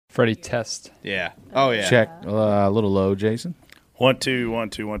Freddie, test. Yeah. Oh, yeah. Check. A little low, Jason. 1 2 1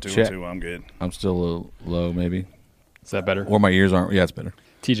 2 1 2 1 2. I'm good. I'm still a little low, maybe. Is that better? Or my ears aren't. Yeah, it's better.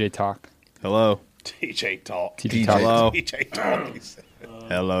 TJ talk. Hello. TJ talk. TJ talk. Hello. TJ talk.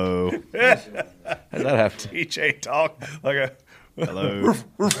 Hello. How does that have to? TJ talk. Like a. Hello.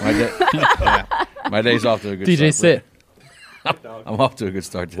 My day's off to a good TJ start. sit. I'm off to a good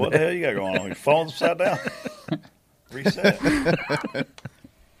start today. What the hell you got going on? Your phone's upside down. Reset.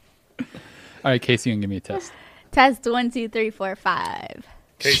 All right, Casey, you can give me a test. Test 1, 2, 3, 4, 5.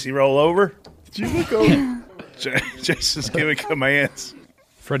 Casey, roll over. Did you look over? Jason's giving commands.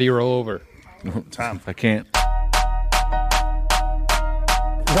 Freddie, roll over. Time. I can't.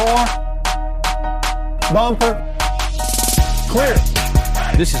 Door. Bumper. Clear.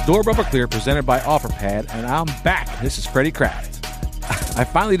 This is Door Bumper Clear, presented by OfferPad, and I'm back. This is Freddie Kraft. I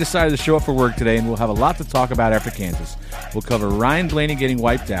finally decided to show up for work today, and we'll have a lot to talk about after Kansas. We'll cover Ryan Blaney getting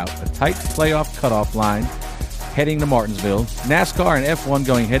wiped out, a tight playoff cutoff line heading to Martinsville, NASCAR and F1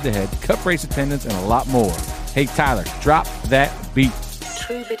 going head-to-head, Cup race attendance, and a lot more. Hey, Tyler, drop that beat.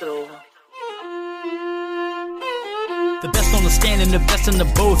 Troubadour. The best on the stand and the best in the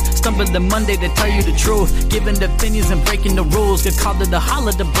booth. Stumbling the Monday to tell you the truth. Giving the opinions and breaking the rules. Get called to the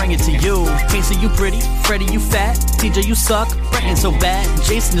holler to bring it to you. Casey, you pretty. Freddie, you fat. TJ, you suck. Brett ain't so bad.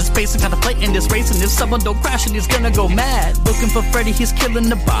 Jason is pacing, contemplating this race. And if someone don't crash it, he's gonna go mad. Looking for Freddie, he's killing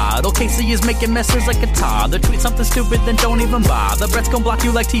the bottle. Casey is making messes like a toddler. Tweet something stupid, then don't even bother. Brett's gonna block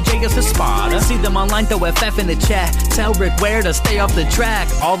you like TJ is his spotter. See them online, throw FF in the chat. Tell Rick where to stay off the track.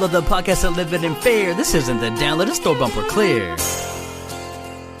 All of the podcasts are living in fear. This isn't the download, it's Door Bumper Clear.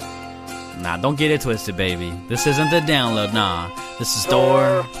 Nah, don't get it twisted, baby. This isn't the download, nah. This is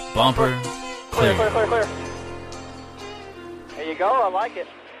Door Bumper Clear. Clear. There you go. I like it.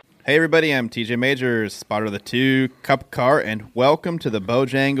 Hey, everybody. I'm TJ Majors, spotter of the 2 Cup Car, and welcome to the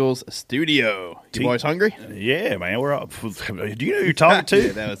Bojangles studio. You boys hungry? Yeah, man. We're up. Do you know who you're talking to?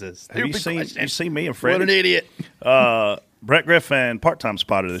 Yeah, that was a Have stupid you seen, question. you seen me and Freddie? What an idiot. Brett Griffin, part-time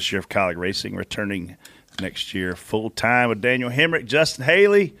spotter this year for Colic Racing, returning next year full-time with Daniel Hemrick, Justin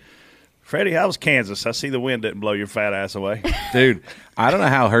Haley. Freddie, how was Kansas? I see the wind didn't blow your fat ass away. Dude, I don't know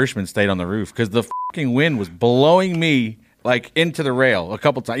how Hirschman stayed on the roof because the fucking wind was blowing me like into the rail a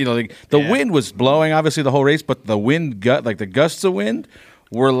couple times. You know, like, the wind was blowing obviously the whole race, but the wind the gusts of wind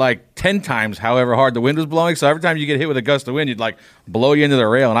were like 10 times however hard the wind was blowing. So every time you get hit with a gust of wind, you'd like blow you into the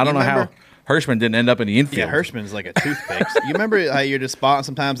rail. And I don't know how Hirschman didn't end up in the infield. Yeah, Hirschman's like a toothpick. You remember how you're just spotting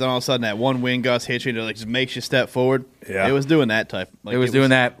sometimes, and all of a sudden that one wind gust hits you and it like just makes you step forward? Yeah. It was doing that type. Like, it was doing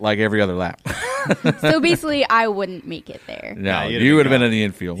that like every other lap. So basically, I wouldn't make it there. No, you'd you have would have been been in the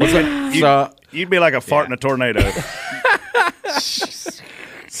infield. You'd be like a fart in a tornado.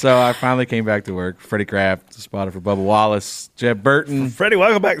 So I finally came back to work. Freddie Kraft, spotter for Bubba Wallace, Jeb Burton. Freddie,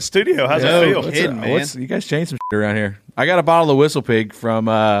 welcome back to the studio. How's it feel? kidding, man. You guys changed some shit around here. I got a bottle of Whistle Pig from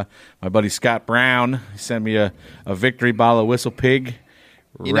my buddy Scott Brown. He sent me a victory bottle of Whistle Pig.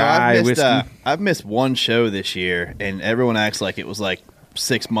 You know, Rye whiskey. I've missed one show this year, and everyone acts like it was like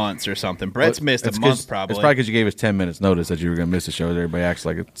 6 months or something. Brett's missed a month probably. It's probably because you gave us 10 minutes notice that you were going to miss the show. Everybody acts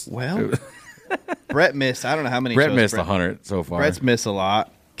like it's... Well, Brett missed, I don't know how many Brett shows. missed 100 so far. Brett's missed a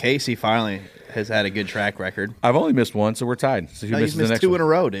lot. Casey finally has had a good track record. I've only missed one, so we're tied. So who No, misses he's the missed next 2 one? in a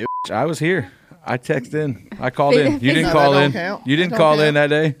row, dude. I was here. I texted in. I called in. You didn't No, call that don't in. count. You didn't That call don't in that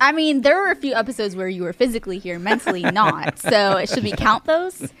day. I mean, there were a few episodes where you were physically here, mentally not. So should we count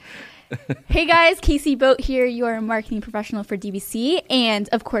those? Hey guys, Casey Boat here. You are a marketing professional for DBC. And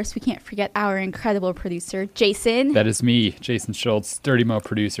of course, we can't forget our incredible producer, Jason. That is me, Jason Schultz, Dirty Mo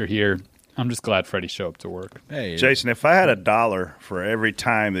producer here. I'm just glad Freddie showed up to work. Hey, Jason, if I had $1 for every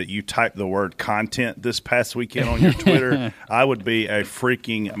time that you typed the word content this past weekend on your Twitter, I would be a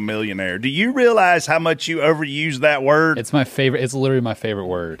freaking millionaire. Do you realize how much you overuse that word? It's my favorite. It's literally my favorite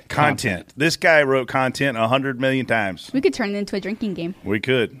word. Content. This guy wrote content 100 million times. We could turn it into a drinking game. We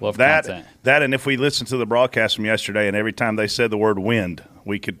could. Love that, content. That, and if we listened to the broadcast from yesterday, and every time they said the word wind,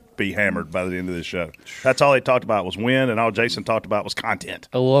 we could be hammered by the end of the show. That's all they talked about was wind, and all Jason talked about was content.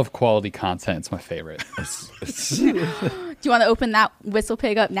 I love quality content. It's my favorite. Do you want to open that Whistle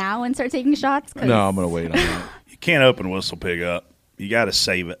Pig up now and start taking shots? No, I'm going to wait on that. You can't open Whistle Pig up. You got to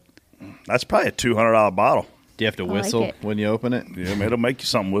save it. That's probably a $200 bottle. Do you have to like whistle it. when you open it? Yeah, man, it'll make you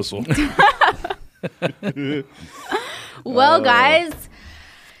something whistle. Well, guys,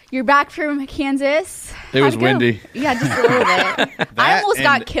 you're back from Kansas. It was How'd go? windy. Yeah, just a little bit. I almost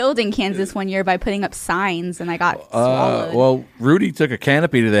got and- killed in Kansas one year by putting up signs, and I got swallowed. Well, Rudy took a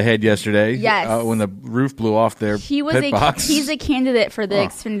canopy to the head yesterday. Yes. When the roof blew off their pit box. He's a candidate for the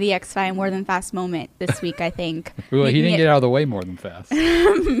Xfinity X5 More Than Fast moment this week, I think. Well, he Making didn't it- get out of the way more than fast.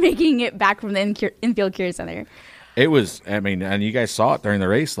 making it back from the infield care center. It was, I mean, and you guys saw it during the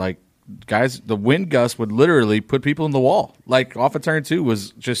race. Like, guys, the wind gust would literally put people in the wall. Like, off of turn 2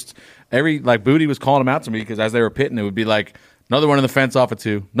 was just Booty was calling them out to me because as they were pitting, it would be like, another one in the fence off of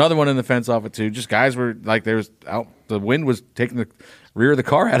 2, another one in the fence off of 2. Just guys were like, the wind was taking the rear of the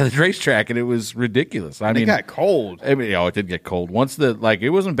car out of the racetrack, and it was ridiculous. I mean, it got cold. I mean, it did get cold. Once it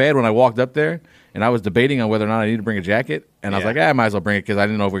wasn't bad when I walked up there, and I was debating on whether or not I needed to bring a jacket, and I was like, I might as well bring it because I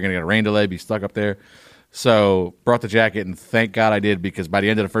didn't know if we were going to get a rain delay, be stuck up there. So brought the jacket, and thank God I did because by the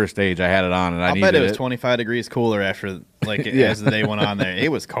end of the first stage, I had it on, and I needed bet it was 25 degrees cooler after as the day went on there. It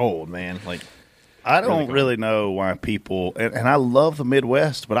was cold, man. Like I don't really know why people, and I love the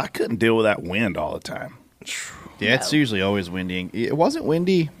Midwest, but I couldn't deal with that wind all the time. yeah, it's usually always windy. It wasn't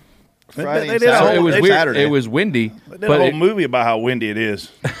windy Friday. They and did a Saturday. whole- it was they- weird. Saturday. It was windy, They did a but whole movie about how windy it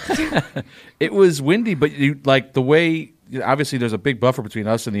is. it was windy. But you like the way. Obviously, there's a big buffer between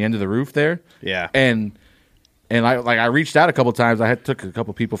us and the end of the roof there. Yeah. and I reached out a couple times. I took a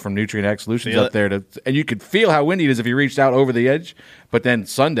couple people from Nutrient X Solutions Feel up there and you could feel how windy it is if you reached out over the edge. But then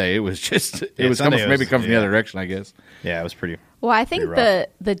Sunday, it was just it was Sunday coming maybe was- coming from the yeah. other direction, I guess. Yeah, it was pretty. Well, I think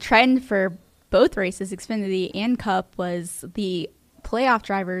Pretty the trend for both races, Xfinity and Cup, was the playoff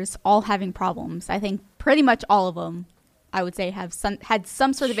drivers all having problems. I think pretty much all of them, I would say, had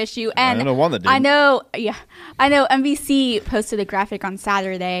some sort of issue. And I know one that didn't. I know NBC posted a graphic on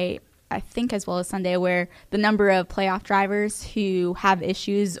Saturday, I think as well as Sunday, where the number of playoff drivers who have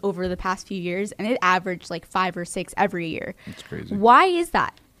issues over the past few years, and it averaged like 5 or 6 every year. That's crazy. Why is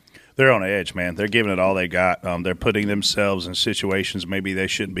that? They're on edge, man. They're giving it all they got. They're putting themselves in situations maybe they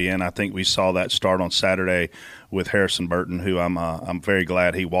shouldn't be in. I think we saw that start on Saturday with Harrison Burton, who I'm very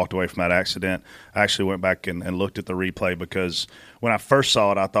glad he walked away from that accident. I actually went back and looked at the replay because when I first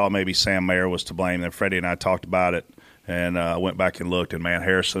saw it, I thought maybe Sam Mayer was to blame. Then Freddie and I talked about it, and I went back and looked, and, man,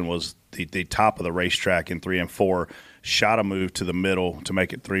 Harrison was the top of the racetrack in 3 and 4, shot a move to the middle to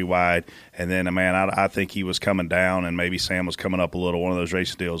make it 3 wide, and then, man, I think he was coming down, and maybe Sam was coming up a little, one of those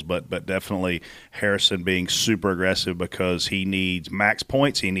racing deals, but definitely Harrison being super aggressive because he needs max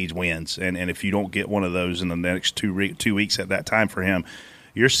points, he needs wins, and if you don't get one of those in the next 2 weeks at that time for him,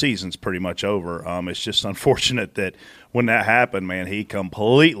 your season's pretty much over. It's just unfortunate that when that happened, man, he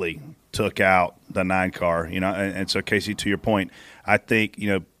completely took out the 9 car, and so Casey, to your point, I think,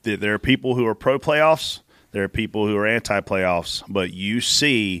 there are people who are pro playoffs, there are people who are anti-playoffs, but you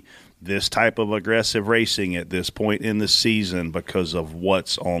see this type of aggressive racing at this point in the season because of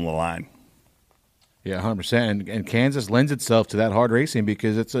what's on the line. Yeah, 100%. And Kansas lends itself to that hard racing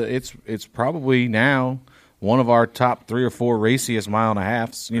because it's probably now one of our top 3 or 4 raciest mile and a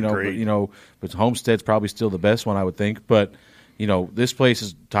halves. Agreed. But Homestead's probably still the best one, I would think. But this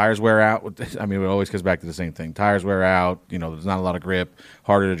place tires wear out. I mean, it always comes back to the same thing. Tires wear out. There's not a lot of grip,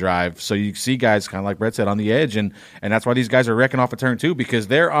 harder to drive. So you see guys kind of like Brett said on the edge, and that's why these guys are wrecking off a turn 2 because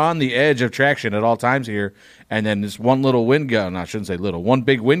they're on the edge of traction at all times here. And then this one little wind gust, I shouldn't say little, one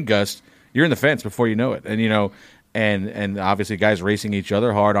big wind gust, you're in the fence before you know it. And and obviously guys racing each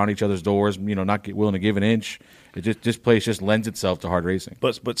other hard on each other's doors. Not willing to give an inch. This place just lends itself to hard racing.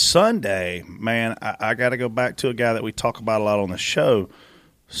 But Sunday, man, I got to go back to a guy that we talk about a lot on the show.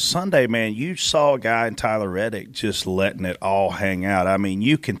 Sunday, man, you saw a guy in Tyler Reddick just letting it all hang out. I mean,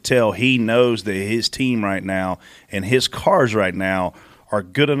 you can tell he knows that his team right now and his cars right now are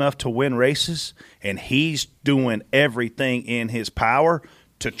good enough to win races, and he's doing everything in his power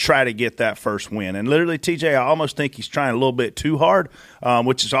to try to get that first win. And literally, TJ, I almost think he's trying a little bit too hard,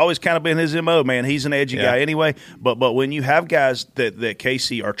 which has always kind of been his MO, man. He's an edgy guy anyway. But when you have guys that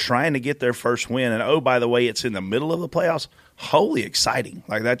Casey are trying to get their first win, and, oh, by the way, it's in the middle of the playoffs, holy exciting.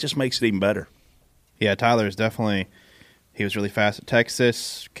 Like, that just makes it even better. Yeah, Tyler's definitely – he was really fast at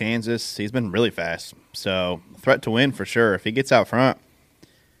Texas, Kansas. He's been really fast. So, threat to win for sure. If he gets out front,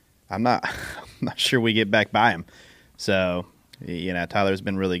 I'm not sure we get back by him. So – Tyler's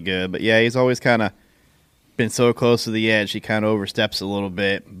been really good. But, yeah, he's always kind of been so close to the edge. He kind of oversteps a little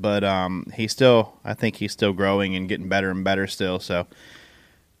bit. But I think he's still growing and getting better and better still. So,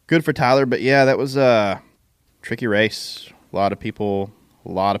 good for Tyler. But, yeah, that was a tricky race. A lot of people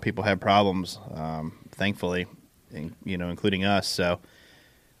had problems, thankfully, including us. So,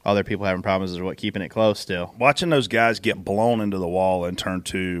 other people having problems is keeping it close still. Watching those guys get blown into the wall in turn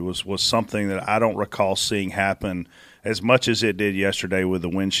 2 was something that I don't recall seeing happen as much as it did yesterday with the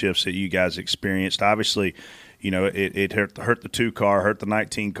wind shifts that you guys experienced. Obviously, it hurt the 2 car, hurt the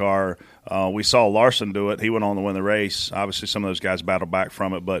 19 car. We saw Larson do it. He went on to win the race. Obviously, some of those guys battled back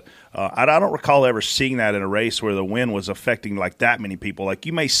from it. But I don't recall ever seeing that in a race where the wind was affecting like that many people. Like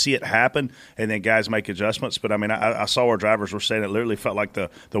you may see it happen and then guys make adjustments. But, I mean, I saw where drivers were saying it literally felt like the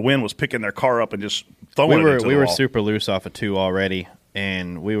wind was picking their car up and just throwing it into the wall. We were super loose off of 2 already,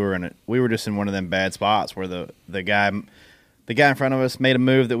 and we were just in one of them bad spots where the guy in front of us made a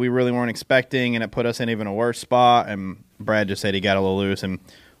move that we really weren't expecting, and it put us in even a worse spot. And Brad just said he got a little loose. And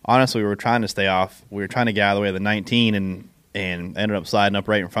honestly, we were trying to stay off. We were trying to get out of the way of the 19 and ended up sliding up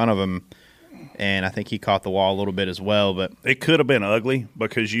right in front of him. And I think he caught the wall a little bit as well. But it could have been ugly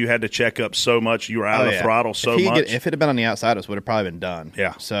because you had to check up so much. You were out of the throttle so much. If it had been on the outside, it would have probably been done.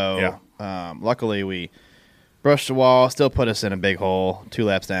 Yeah. So luckily we brushed the wall, still put us in a big hole. 2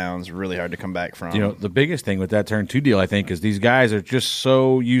 laps down is really hard to come back from. The biggest thing with that turn 2 deal, I think, is these guys are just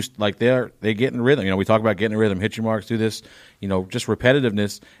so used, like they get in rhythm. We talk about getting in rhythm, hit your marks, do this, just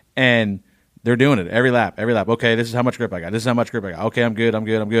repetitiveness, and they're doing it every lap. Okay, this is how much grip I got. This is how much grip I got. Okay, I'm good.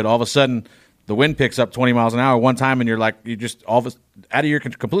 All of a sudden, the wind picks up 20 miles an hour one time, and you're just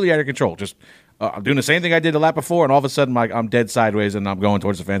completely out of your control. Just I'm doing the same thing I did the lap before, and all of a sudden I'm dead sideways and I'm going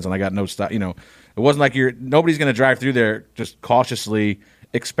towards the fence and I got no stop. It wasn't like nobody's going to drive through there just cautiously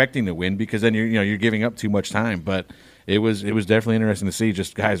expecting to win because then you're giving up too much time. But it was definitely interesting to see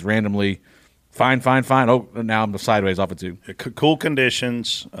just guys randomly fine. Oh, now I'm sideways off of 2. Cool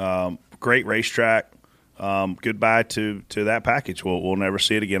conditions, great racetrack. Goodbye to that package. We'll never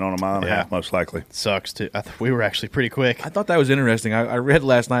see it again on a mile and a half, most likely. Sucks too. We were actually pretty quick. I thought that was interesting. I read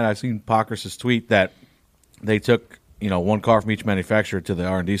last night. I seen Pockrass's tweet that they took 1 car from each manufacturer to the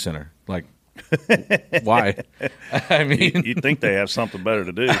R&D center. Like, why? I mean, you'd think they have something better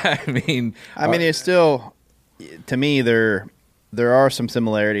to do. I mean, it's still, to me, there are some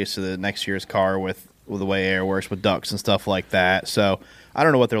similarities to the next year's car with the way air works with ducts and stuff like that. So I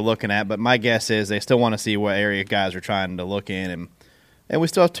don't know what they're looking at, but my guess is they still want to see what area guys are trying to look in, and we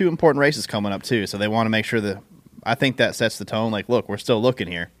still have 2 important races coming up too. So they want to make sure that. I think that sets the tone. Like, look, we're still looking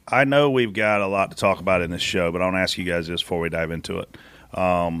here. I know we've got a lot to talk about in this show, but I want to ask you guys this before we dive into it. Do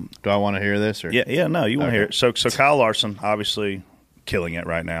I want to hear this? Or? Yeah, no, you want to hear it. So Kyle Larson, obviously killing it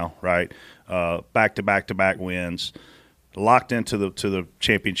right now, right? Back-to-back wins, locked into the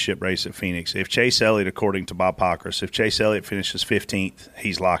championship race at Phoenix. If Chase Elliott, according to Bob Pockrass, if Chase Elliott finishes 15th,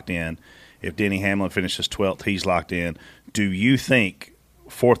 he's locked in. If Denny Hamlin finishes 12th, he's locked in. Do you think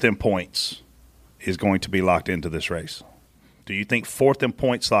 4th in points is going to be locked into this race? Do you think 4th in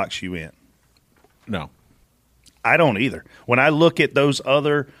points locks you in? No. I don't either. When I look at those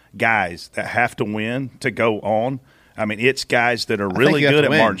other guys that have to win to go on, I mean, it's guys that are really good at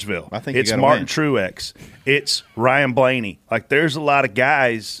Martinsville. I think it's Martin Truex. It's Ryan Blaney. Like, there's a lot of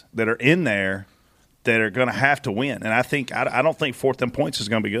guys that are in there that are going to have to win. And I don't think 4th in points is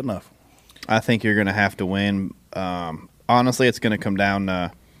going to be good enough. I think you're going to have to win. Honestly, it's going to come down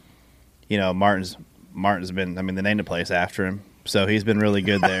to, Martin's been. I mean, they named the place after him, so he's been really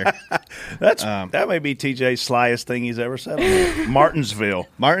good there. That may be TJ's slyest thing he's ever said. Martinsville.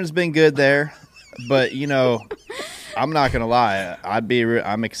 Martin's been good there, but I'm not going to lie.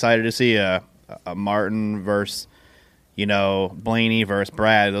 I'm excited to see a Martin versus Blaney versus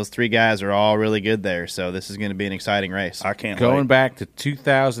Brad. Those 3 guys are all really good there, so this is going to be an exciting race. I can't Going wait. back to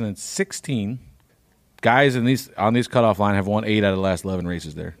 2016, guys on these cutoff line have won 8 out of the last 11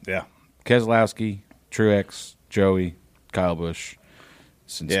 races there. Yeah. Keselowski, Truex, Joey, Kyle Busch.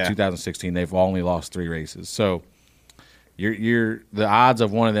 Since 2016, they've only lost 3 races. So you're the odds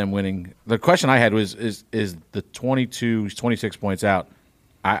of one of them winning. The question I had was is the 26 points out.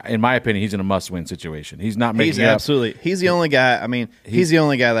 In my opinion, he's in a must-win situation. He's not making it absolutely. He's the only guy. I mean, he's the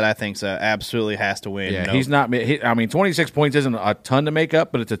only guy that I think absolutely has to win. Yeah, he's not. 26 points isn't a ton to make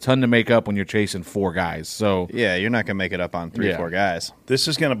up, but it's a ton to make up when you're chasing 4 guys. So yeah, you're not going to make it up on 3 or 4 guys. This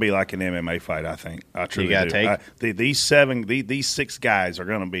is going to be like an MMA fight. I think. I truly you gotta do. These 6 guys are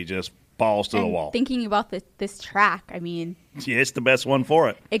going to be just balls to the wall. Thinking about this track, I mean, yeah, it's the best one for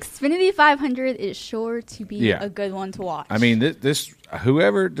it. Xfinity 500 is sure to be a good one to watch. I mean, this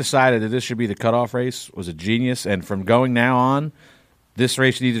whoever decided that this should be the cutoff race was a genius, and from going now on, this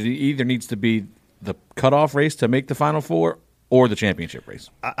race either needs to be the cutoff race to make the Final Four or the championship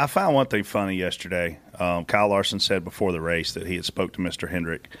race. I found one thing funny yesterday. Kyle Larson said before the race that he had spoke to Mr.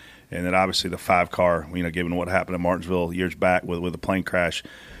 Hendrick, and that obviously the 5-car, given what happened in Martinsville years back with the plane crash,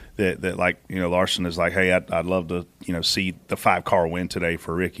 that Larson is like, hey, I'd love to see the 5-car win today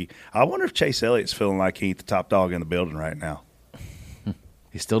for Ricky. I wonder if Chase Elliott's feeling like he's the top dog in the building right now.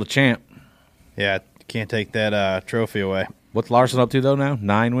 He's still the champ. Yeah, Can't take that trophy away. What's Larson up to, though, now?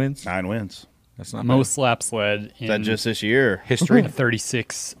 9 wins? 9 wins. That's not Most laps led Is that in just this year? history a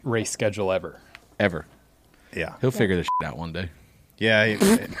 36 race schedule ever. ever. Yeah. He'll figure this shit out one day. Yeah.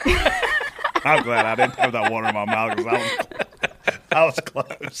 I'm glad I didn't have that water in my mouth because I was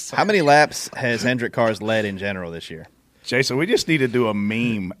close. How many laps has Hendrick Cars led in general this year? Jason, we just need to do a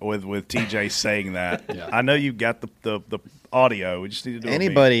meme with TJ saying that. Yeah. I know you've got the audio. We just need to do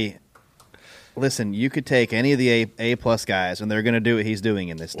Anybody, listen, you could take any of the A-plus guys, and they're going to do what he's doing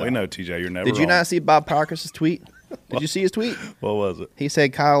in this a meme. stuff. We know, TJ, you're never Did you wrong. not see Bob Parker's tweet? Did you see his tweet? What was it? He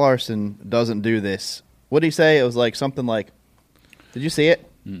said Kyle Larson doesn't do this. What did he say? It was like something like, did you see it?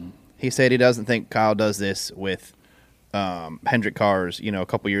 He said he doesn't think Kyle does this with Hendrick Cars, a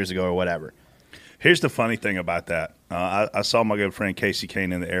couple years ago or whatever. Here's the funny thing about that. I saw my good friend Casey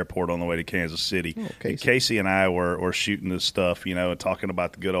Kane in the airport on the way to Kansas City. Oh, Casey. And Casey and I were shooting this stuff, and talking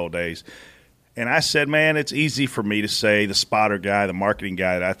about the good old days. And I said, man, it's easy for me to say the spotter guy, the marketing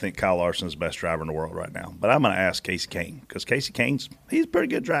guy, that I think Kyle Larson is the best driver in the world right now. But I'm going to ask Casey Kane because Casey Kane's he's a pretty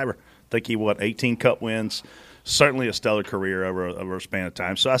good driver. I think he 18 Cup wins, certainly a stellar career over a span of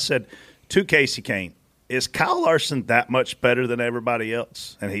time. So I said to Casey Kane, is Kyle Larson that much better than everybody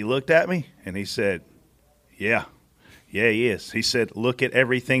else? And he looked at me and he said, yeah, he is. He said, look at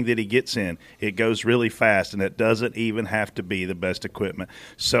everything that he gets in. It goes really fast, and it doesn't even have to be the best equipment.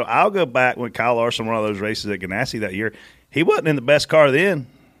 So I'll go back when Kyle Larson won one of those races at Ganassi that year. He wasn't in the best car then.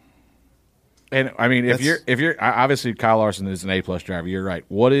 And I mean, if you're obviously Kyle Larson is an A-plus driver. You're right.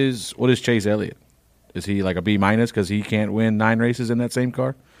 What is Chase Elliott? Is he like a B- because he can't win 9 races in that same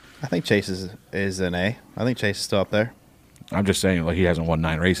car? I think Chase is an A. I think Chase is still up there. I'm just saying, like, he hasn't won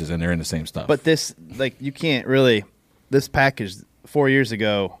 9 races, and they're in the same stuff. But this, you can't really. This package 4 years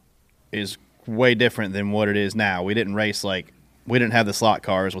ago is way different than what it is now. We didn't race we didn't have the slot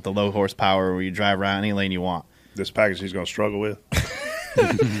cars with the low horsepower where you drive around any lane you want. This package he's going to struggle with.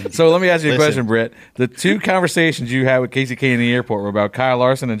 So let me ask you a Listen. question, Brett. The 2 conversations you had with Casey Kane in the airport were about Kyle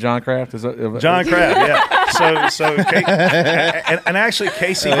Larson and John Kraft. John Kraft, yeah. So and actually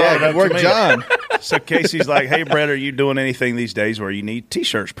Casey brought it up Work to me. John. So Casey's like, hey, Brett, are you doing anything these days where you need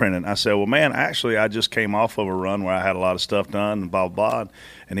T-shirts printed? I said, well, man, actually, I just came off of a run where I had a lot of stuff done and blah, blah, blah.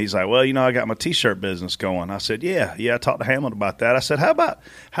 And he's like, well, I got my T-shirt business going. I said, yeah, I talked to Hamlin about that. I said, how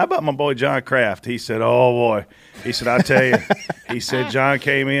about my boy John Kraft? He said, oh, boy. He said, I tell you. He said, John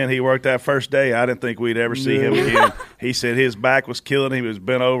came in. He worked that first day. I didn't think we'd ever see him again. He said his back was killing him. He was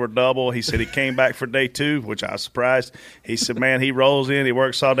bent over double. He said he came back for day 2, which I was surprised. He said, man, he rolls in. He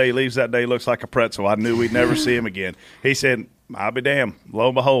works all day. He leaves that day, looks like a pretzel. I knew we'd never see him again. He said, I'll be damned. Lo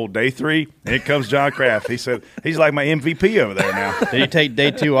and behold, day 3, here comes John Kraft. He said, he's like my MVP over there now. Did he take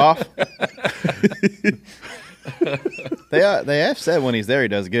day 2 off? They have said when he's there, he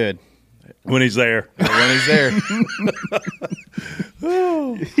does good. When he's there. when he's there.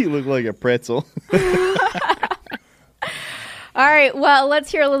 He looked like a pretzel. All right, well, let's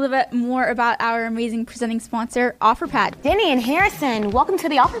hear a little bit more about our amazing presenting sponsor, OfferPad. Denny and Harrison, welcome to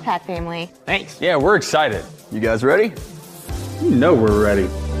the OfferPad family. Thanks. Yeah, we're excited. You guys ready? You know we're ready.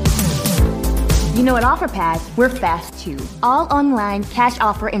 You know, at OfferPad, we're fast too. All online, cash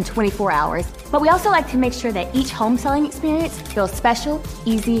offer in 24 hours. But we also like to make sure that each home selling experience feels special,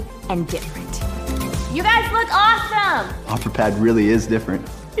 easy, and different. You guys look awesome! OfferPad really is different.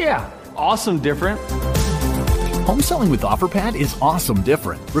 Yeah, awesome different. Home selling with OfferPad is awesome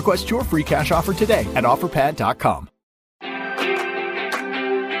different. Request your free cash offer today at OfferPad.com.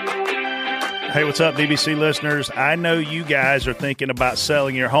 Hey, what's up, DBC listeners? I know you guys are thinking about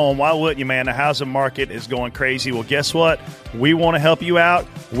selling your home. Why wouldn't you, man? The housing market is going crazy. Well, guess what? We want to help you out.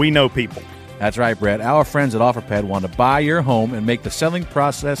 We know people. That's right, Brett. Our friends at OfferPad want to buy your home and make the selling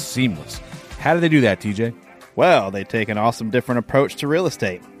process seamless. How do they do that, TJ? Well, they take an awesome different approach to real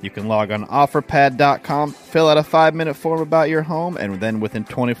estate. You can log on OfferPad.com, fill out a 5-minute form about your home, and then within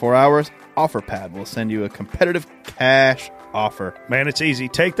 24 hours, OfferPad will send you a competitive cash offer. Man, it's easy.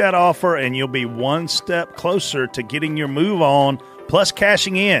 Take that offer and you'll be one step closer to getting your move on, plus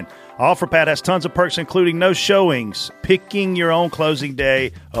cashing in. OfferPad has tons of perks, including no showings, picking your own closing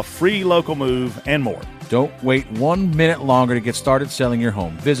day, a free local move, and more. Don't wait 1 minute longer to get started selling your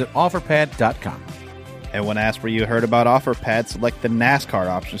home. Visit OfferPad.com. And when asked where you heard about OfferPad, select the NASCAR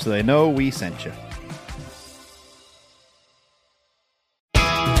option so they know we sent you.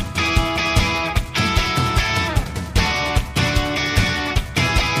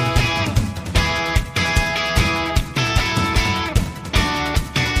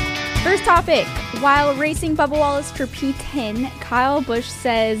 First topic. While racing Bubba Wallace for P10, Kyle Busch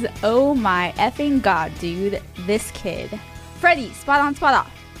says, oh my effing god, dude, this kid. Freddie, spot on, spot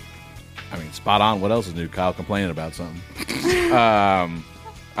off. I mean, spot on. What else is new? Kyle complaining about something.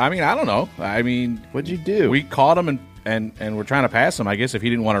 I mean, I don't know. I mean, what'd you do? We caught him and we're trying to pass him. I guess if he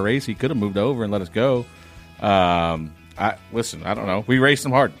didn't want to race, he could have moved over and let us go. Listen, I don't know. We raced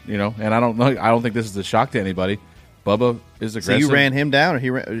him hard, and I don't know. I don't think this is a shock to anybody. Bubba is aggressive. So you ran him down, or he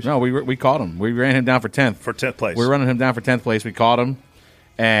ran? No, we caught him. We ran him down for 10th. For 10th place. We were running him down for 10th place. We caught him,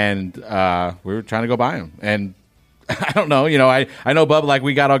 and we were trying to go by him. And I don't know. I know Bubba, like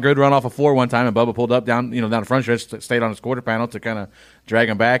we got a good run off of 4 one time, and Bubba pulled up down the front stretch, stayed on his quarter panel to kind of drag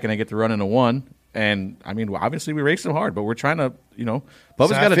him back, and then get the run into 1. And I mean, obviously we raced him hard, but we're trying to,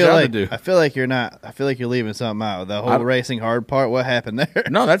 Bubba's got a job to do. I feel like you're not. I feel like you're leaving something out. The whole racing hard part. What happened there?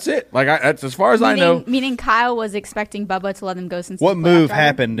 No, that's it. Like that's as far as I know. Meaning Kyle was expecting Bubba to let him go since. What move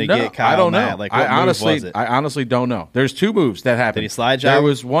happened to get Kyle? I don't know. mad? Like, what move was it? I honestly don't know. There's 2 moves that happened. Did he slide job? There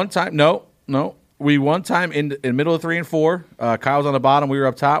was one time. No. We one time in the middle of 3 and 4. Kyle was on the bottom. We were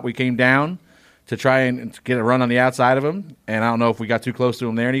up top. We came down to try and get a run on the outside of him. And I don't know if we got too close to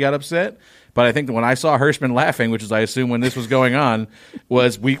him there and he got upset. But I think that when I saw Hirschman laughing, which is I assume when this was going on,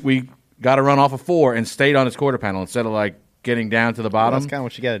 was we got a run off of 4 and stayed on his quarter panel instead of like getting down to the bottom. Well, that's kind of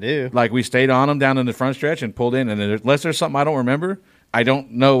what you got to do. Like we stayed on him down in the front stretch and pulled in. And unless there's something I don't remember, I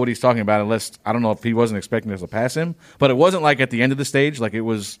don't know what he's talking about. Unless I don't know if he wasn't expecting us to pass him. But it wasn't like at the end of the stage. Like it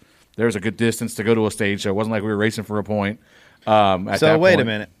was. There was a good distance to go to a stage, so it wasn't like we were racing for a point. So wait a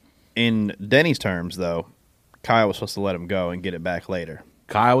minute. In Denny's terms, though, Kyle was supposed to let him go and get it back later.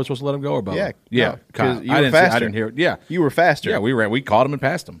 Kyle was supposed to let him go, or Bubba? Yeah. No, Kyle. You were faster. I didn't hear it. Yeah, you were faster. Yeah, we caught him and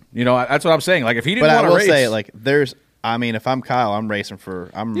passed him. That's what I'm saying. Like if he didn't want to race, but I will say, like there's. I mean, if I'm Kyle, I'm racing.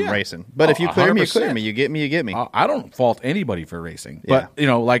 But if you clear me, you clear me. You get me, you get me. I don't fault anybody for racing. But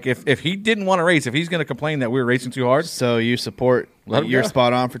like if he didn't want to race, if he's going to complain that we were racing too hard, so you support. You're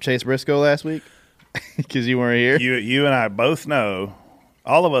spot on for Chase Briscoe last week because you weren't here. You and I both know.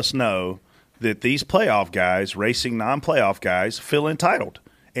 All of us know that these playoff guys, racing non-playoff guys, feel entitled.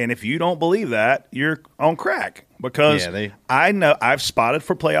 And if you don't believe that, you're on crack. Because I know I've spotted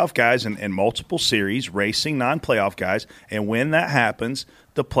for playoff guys in multiple series, racing non-playoff guys, and when that happens,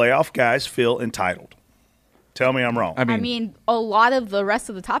 the playoff guys feel entitled. Tell me I'm wrong. I mean, a lot of the rest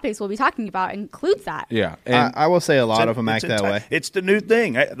of the topics we'll be talking about includes that. Yeah, and I will say a lot of them act that way. It's the new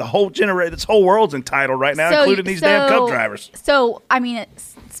thing. The whole this whole world's entitled right now, including these damn Cup drivers. So, I mean,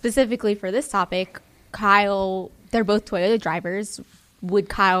 specifically for this topic, Kyle, they're both Toyota drivers. Would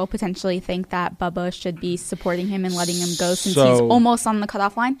Kyle potentially think that Bubba should be supporting him and letting him go since he's almost on the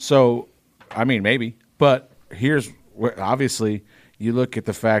cutoff line? So, I mean, maybe. But here's where, obviously, you look at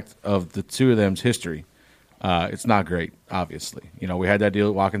the fact of the 2 of them's history. It's not great, obviously. We had that deal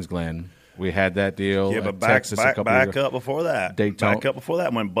at Watkins Glen. We had that deal at Texas a couple years ago. Back up before that. Daytona. Back up before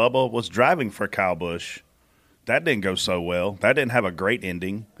that when Bubba was driving for Kyle Busch. That didn't go so well. That didn't have a great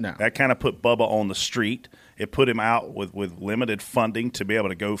ending. No. That kind of put Bubba on the street. It put him out with limited funding to be able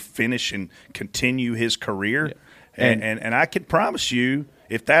to go finish and continue his career. Yeah. And I can promise you,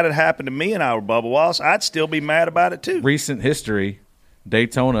 if that had happened to me and I were Bubba Wallace, I'd still be mad about it too. Recent history,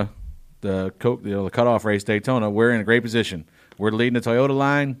 Daytona, the cutoff race, Daytona, we're in a great position. We're leading the Toyota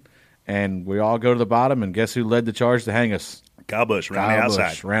line, and we all go to the bottom, and guess who led the charge to hang us? Kyle Busch ran the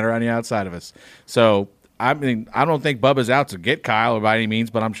outside. Ran around the outside of us. So I mean, I don't think Bubba's out to get Kyle by any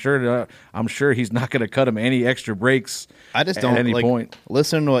means, but I'm sure he's not going to cut him any extra breaks. I just don't at any point.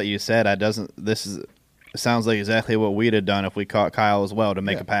 Listen to what you said. It sounds like exactly what we'd have done if we caught Kyle as well to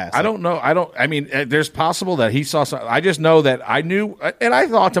make a pass. I don't know. I mean, there's possible that he saw something. I just know that I knew, and I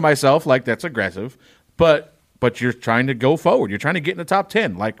thought to myself, like, that's aggressive, but you're trying to go forward. You're trying to get in the top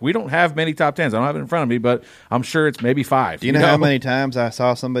 10. Like, we don't have many top 10s. I don't have it in front of me, but I'm sure it's maybe 5. Do you know how many times I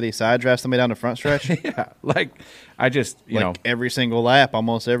saw somebody side draft somebody down the front stretch? Yeah, like I just, every single lap,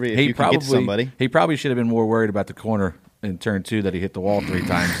 almost every. If you can get to somebody, he probably should have been more worried about the corner in turn 2 that he hit the wall 3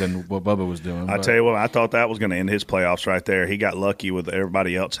 times than what Bubba was doing. I tell you what, I thought that was going to end his playoffs right there. He got lucky with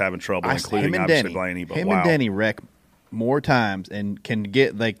everybody else having trouble, including obviously Blaney. But and Denny wreck more times and can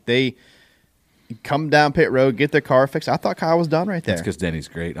get they come down pit road, get their car fixed. I thought Kyle was done right there. That's because Denny's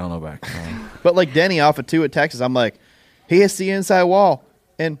great. I don't know about Kyle. But like Denny off of 2 at Texas, I'm like, he hits the inside wall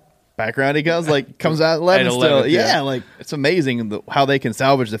and back around he goes, comes out 11 still. Yeah, like it's amazing how they can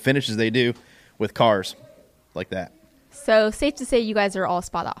salvage the finishes they do with cars like that. So safe to say you guys are all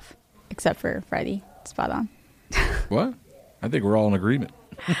spot off, except for Freddie. Spot on. What? I think we're all in agreement.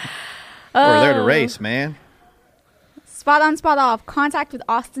 We're there to race, man. Spot on, spot off. Contact with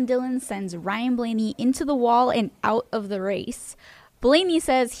Austin Dillon sends Ryan Blaney into the wall and out of the race. Blaney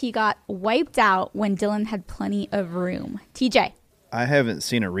says he got wiped out when Dillon had plenty of room. TJ. I haven't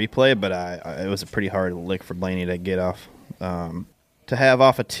seen a replay, but it was a pretty hard lick for Blaney to get off. To to have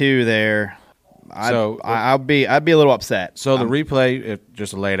off a 2 there, I'd be a little upset. So the replay,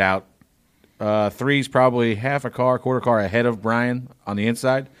 just to lay it out, 3's probably half a car, quarter car ahead of Brian on the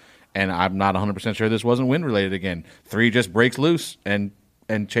inside, and I'm not 100% sure this wasn't wind related again. 3 just breaks loose and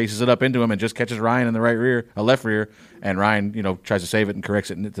chases it up into him and just catches Ryan in the right rear, left rear, and Ryan tries to save it and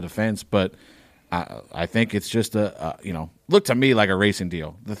corrects it into the fence, but. I think it's just looked to me like a racing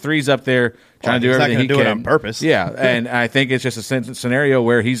deal. The 3's up there trying to do everything he can. He's not going to do it on purpose. Yeah, and I think it's just a scenario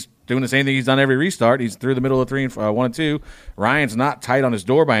where he's doing the same thing he's done every restart. He's through the middle of 3 and 1 and 2. Ryan's not tight on his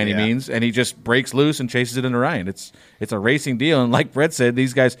door by any means, and he just breaks loose and chases it into Ryan. It's a racing deal, and like Brett said,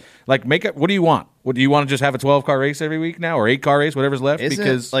 these guys make up. What do you want? What do you want to just have a 12-car race every week now, or 8-car race, whatever's left?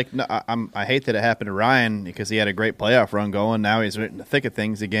 I hate that it happened to Ryan because he had a great playoff run going. Now he's in the thick of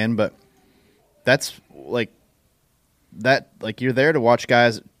things again, but. That's you're there to watch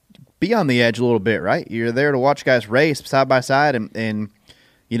guys be on the edge a little bit, right? You're there to watch guys race side by side and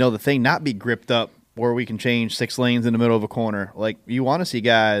the thing not be gripped up where we can change 6 lanes in the middle of a corner. Like, you want to see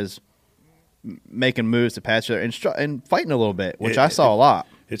guys making moves to pass each other and fighting a little bit, which I saw a lot.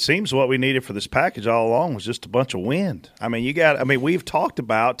 It seems what we needed for this package all along was just a bunch of wind. We've talked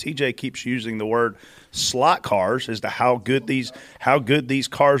about, TJ keeps using the word slot cars as to how good these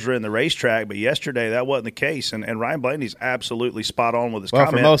cars are in the racetrack, but yesterday that wasn't the case, and Ryan Blaney's absolutely spot on with his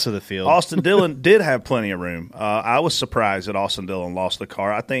comment. For most of the field. Austin Dillon did have plenty of room. I was surprised that Austin Dillon lost the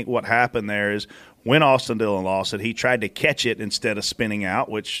car. I think what happened there is when Austin Dillon lost it, he tried to catch it instead of spinning out,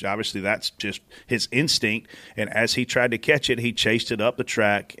 which obviously that's just his instinct. And as he tried to catch it, he chased it up the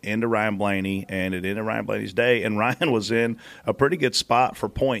track into Ryan Blaney, and it ended Ryan Blaney's day. And Ryan was in a pretty good spot for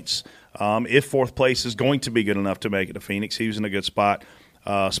points. If fourth place is going to be good enough to make it to Phoenix, he was in a good spot.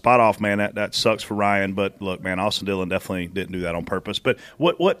 Spot off, man. That sucks for Ryan. But look, man, Austin Dillon definitely didn't do that on purpose. But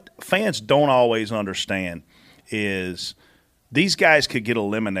what fans don't always understand is these guys could get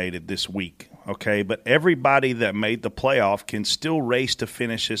eliminated this week. Okay, but everybody that made the playoff can still race to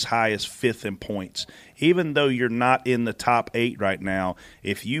finish as high as 5th in points. Even though you're not in the top 8 right now,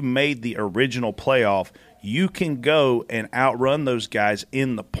 if you made the original playoff, you can go and outrun those guys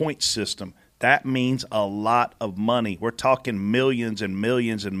in the point system. That means a lot of money. We're talking millions and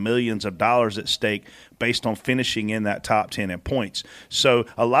millions and millions of dollars at stake based on finishing in that top 10 in points. So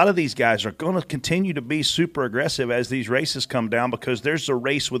a lot of these guys are going to continue to be super aggressive as these races come down because there's a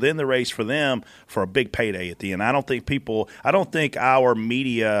race within the race for them for a big payday at the end. I don't think our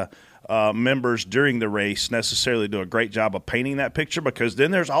media members during the race necessarily do a great job of painting that picture because then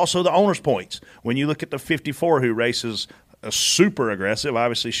there's also the owner's points. When you look at the 54 who races super aggressive.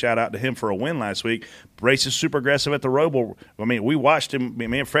 Obviously, shout out to him for a win last week. Races super aggressive at the Roval. We watched him,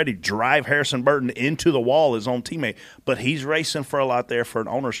 me and Freddie, drive Harrison Burton into the wall, his own teammate. But he's racing for a lot there for an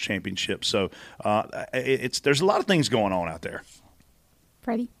owner's championship. So there's a lot of things going on out there.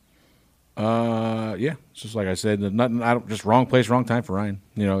 Freddie? Yeah, it's just like I said, just wrong place, wrong time for Ryan.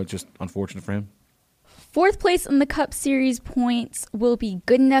 It's just unfortunate for him. 4th place in the Cup Series points will be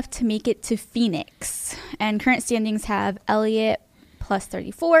good enough to make it to Phoenix. And current standings have Elliott plus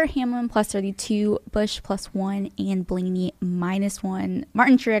 34, Hamlin plus 32, Busch plus 1, and Blaney minus 1.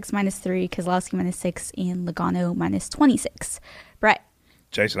 Martin Truex minus 3, Keselowski minus 6, and Logano minus 26. Brett.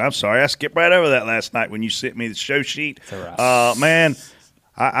 Jason, I'm sorry. I skipped right over that last night when you sent me the show sheet. Man,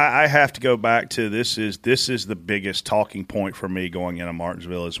 I have to go back to this is the biggest talking point for me going into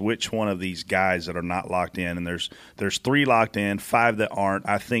Martinsville is which one of these guys that are not locked in, and there's 3 locked in, 5 that aren't.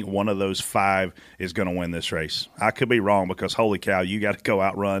 I think one of those 5 is going to win this race. I could be wrong because, holy cow, you got to go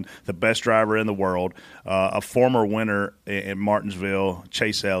outrun the best driver in the world, a former winner in Martinsville,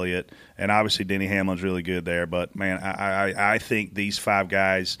 Chase Elliott, and obviously Denny Hamlin's really good there. But, man, I think these 5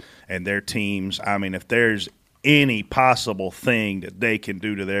 guys and their teams, if there's any possible thing that they can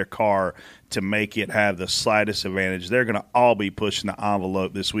do to their car to make it have the slightest advantage, they're going to all be pushing the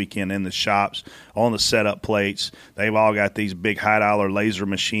envelope this weekend in the shops, on the setup plates. They've all got these big high-dollar laser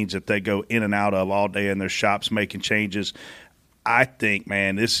machines that they go in and out of all day in their shops making changes. I think,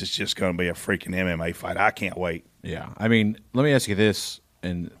 man, this is just going to be a freaking MMA fight. I can't wait. Yeah. Let me ask you this,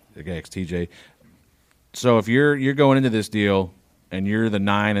 and again, TJ. So if you're going into this deal and you're the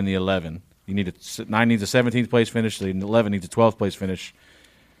 9 and the 11, 9 needs a 17th place finish, the 11 needs a 12th place finish.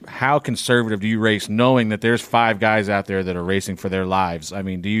 How conservative do you race knowing that there's 5 guys out there that are racing for their lives?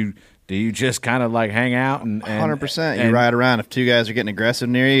 Do you just kind of hang out and 100%? You ride around. If 2 guys are getting aggressive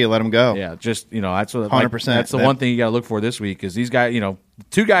near you, you let them go. Yeah, just that's what 100%. That's the one thing you got to look for this week is these guys.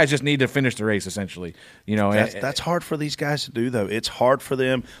 two guys just need to finish the race essentially. That's hard for these guys to do, though. It's hard for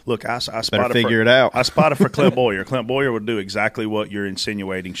them. Look, I spotted figure it out. I spotted for Clint Boyer. Clint Boyer would do exactly what you're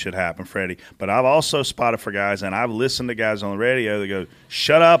insinuating should happen, Freddie. But I've also spotted for guys, and I've listened to guys on the radio that go,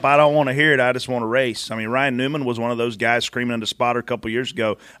 "Shut up! I don't want to hear it. I just want to race." I mean, Ryan Newman was one of those guys screaming under spotter a couple years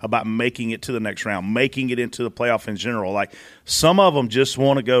ago about making it to the next round, making it into the playoff in general. Like, some of them just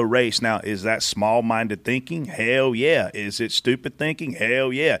want to go race. Now, is that small-minded thinking? Hell yeah. Is it stupid thinking?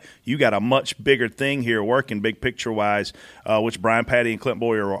 Hell yeah. You got a much bigger thing here working big picture-wise, which Brian Patty and Clint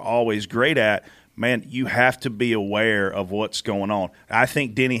Boyer are always great at. Man, you have to be aware of what's going on. I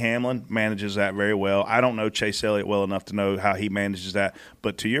think Denny Hamlin manages that very well. I don't know Chase Elliott well enough to know how he manages that.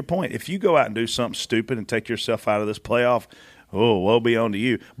 But to your point, if you go out and do something stupid and take yourself out of this playoff, woe be on to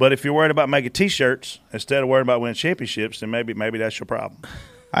you. But if you're worried about making T-shirts instead of worrying about winning championships, then maybe that's your problem.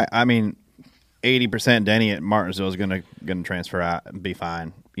 I mean, 80% Denny at Martinsville is going to transfer out and be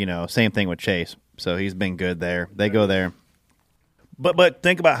fine. Same thing with Chase. So he's been good there. They go there. But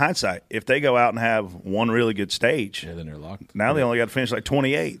think about hindsight. If they go out and have one really good stage, then they're locked. Now they only got to finish like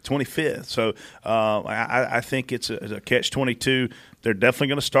 28th, 25th. So I think it's a catch-22. They're definitely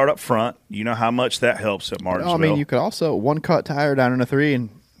going to start up front. You know how much that helps at Martinsville. I mean, you could also one cut tire down in a 3 and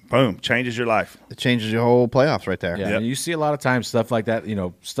boom, changes your life. It changes your whole playoffs right there. Yeah, and you see a lot of times stuff like that.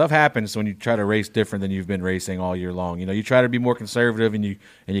 Stuff happens when you try to race different than you've been racing all year long. You try to be more conservative, and you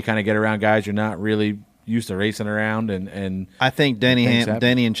kind of get around guys you're not really used to racing around. And I think Denny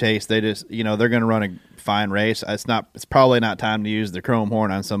and Chase, they just they're going to run a fine race. It's probably not time to use the chrome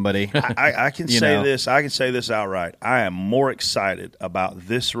horn on somebody. I can say this. I can say this outright. I am more excited about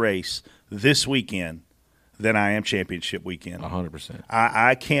this race this weekend than I am championship weekend. 100%.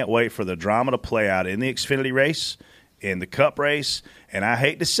 I can't wait for the drama to play out in the Xfinity race, in the Cup race, and I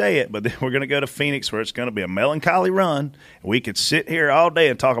hate to say it, but then we're going to go to Phoenix where it's going to be a melancholy run. We could sit here all day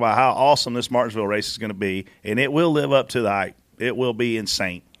and talk about how awesome this Martinsville race is going to be, and it will live up to the hype. It will be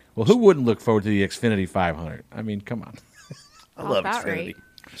insane. Well, who wouldn't look forward to the Xfinity 500? I mean, come on. I love Xfinity. Right.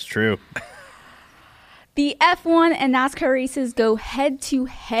 It's true. The F1 and NASCAR races go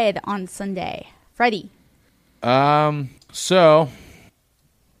head-to-head on Sunday. Freddie. So,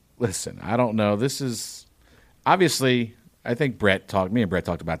 listen, I don't know. This is obviously, I think me and Brett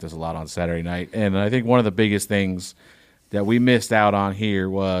talked about this a lot on Saturday night. And I think one of the biggest things that we missed out on here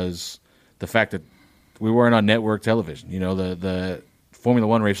was the fact that we weren't on network television. The Formula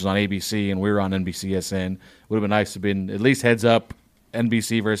One race was on ABC and we were on NBCSN. Would have been nice to have been at least heads up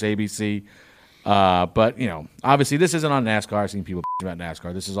NBC versus ABC. But, obviously this isn't on NASCAR. I've seen people about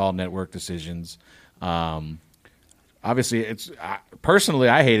NASCAR. This is all network decisions. Obviously, personally,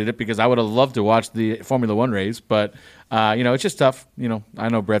 I hated it because I would have loved to watch the Formula One race, but it's just tough. I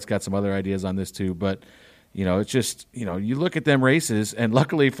know Brett's got some other ideas on this too, but it's just you look at them races, and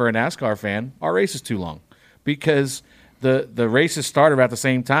luckily for a NASCAR fan, our race is too long because the races start about the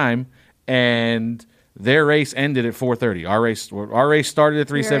same time, and their race ended at 4:30. Our race started at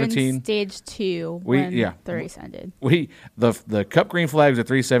 3:17. Stage 2 when the race ended. The Cup green flags at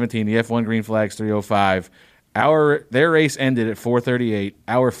 3:17. The F1 green flags 3:05. Their race ended at 4:38.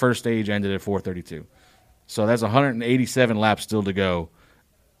 Our first stage ended at 4:32. So that's 187 laps still to go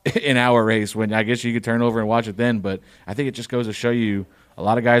in our race. When I guess you could turn over and watch it then, but I think it just goes to show you a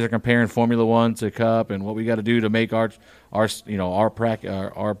lot of guys are comparing Formula One to Cup and what we got to do to make our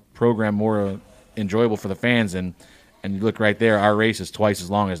program more enjoyable for the fans. And you look right there, our race is twice as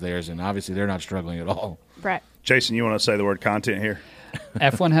long as theirs, and obviously they're not struggling at all. Brett. Jason, you want to say the word content here?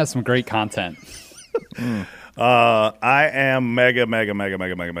 F1 has some great content. I am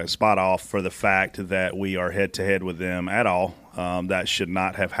mega spot off for the fact that we are head-to-head with them at all. That should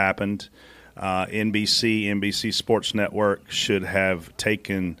not have happened. NBC Sports Network should have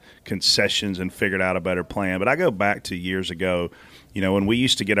taken concessions and figured out a better plan. But I go back to years ago, when we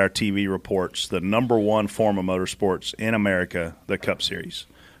used to get our TV reports, the number one form of motorsports in America, the Cup Series.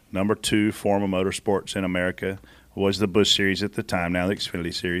 Number two form of motorsports in America was the Busch Series at the time, now the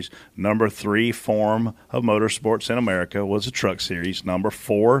Xfinity Series. Number 3 form of motorsports in America was the Truck Series. Number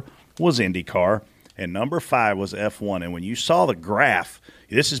 4 was IndyCar. And number 5 was F1. And when you saw the graph,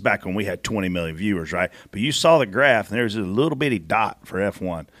 this is back when we had 20 million viewers, right? But you saw the graph, and there's a little bitty dot for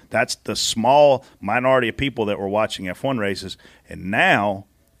F1. That's the small minority of people that were watching F1 races. And now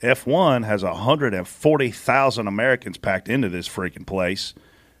F1 has 140,000 Americans packed into this freaking place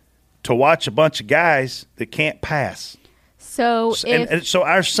to watch a bunch of guys that can't pass. So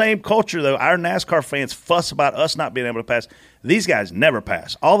our same culture, though, our NASCAR fans fuss about us not being able to pass. These guys never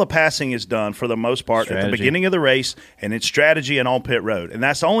pass. All the passing is done for the most part at the beginning of the race, and it's strategy and on pit road. And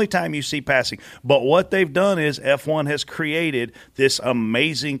that's the only time you see passing. But what they've done is F1 has created this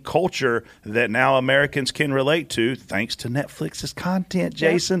amazing culture that now Americans can relate to thanks to Netflix's content,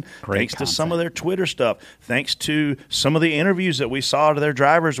 Jason, thanks to some of their Twitter stuff, thanks to some of the interviews that we saw to their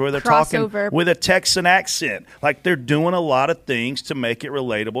drivers where they're talking with a Texan accent. Like, they're doing a lot of things to make it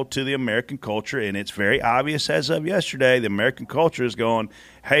relatable to the American culture, and it's very obvious as of yesterday, the American culture is going,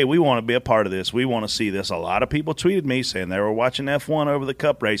 hey, we want to be a part of this. We want to see this. A lot of people tweeted me saying they were watching F1 over the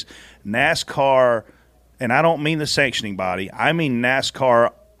Cup race. NASCAR, and I don't mean the sanctioning body, I mean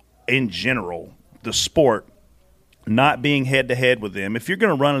NASCAR in general, the sport, not being head-to-head with them. If you're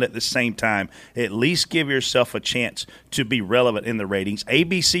going to run it at the same time, at least give yourself a chance to be relevant in the ratings.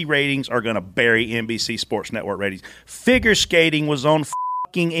 ABC ratings are going to bury NBC Sports Network ratings. Figure skating was on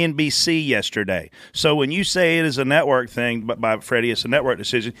NBC yesterday. So when you say it is a network thing, but by Freddie, it's a network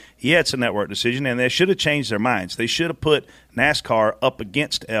decision. Yeah, it's a network decision, and they should have changed their minds. They should have put NASCAR up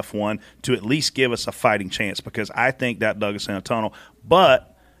against F1 to at least give us a fighting chance, because I think that dug us in a tunnel.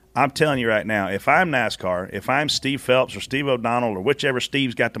 But I'm telling you right now, if I'm NASCAR, if I'm Steve Phelps or Steve O'Donnell or whichever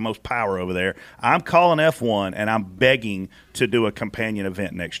Steve's got the most power over there, I'm calling F1 and I'm begging to do a companion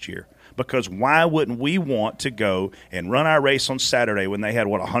event next year. Because why wouldn't we want to go and run our race on Saturday when they had,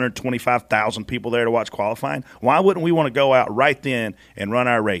 125,000 people there to watch qualifying? Why wouldn't we want to go out right then and run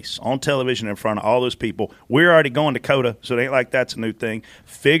our race on television in front of all those people? We're already going to COTA, so it ain't like that's a new thing.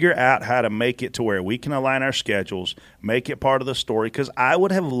 Figure out how to make it to where we can align our schedules, make it part of the story, because I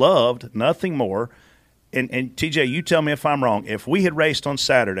would have loved nothing more. And TJ, you tell me if I'm wrong. If we had raced on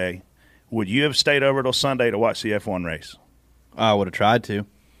Saturday, would you have stayed over till Sunday to watch the F1 race? I would have tried to.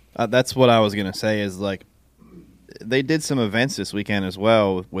 That's what I was going to say is, like, they did some events this weekend as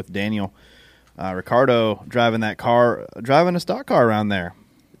well with Daniel Ricciardo driving a stock car around there.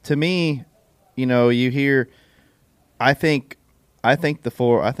 To me, you hear, I think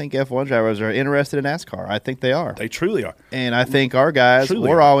F1 drivers are interested in NASCAR. I think they are. They truly are. And I think our guys,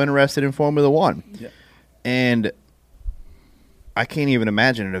 we're all interested in Formula One. Yeah. And I can't even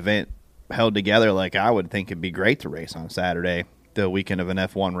imagine an event held together like I would think it'd be great to race on Saturday, the weekend of an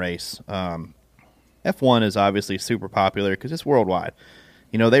F1 race. F1 is obviously super popular because it's worldwide.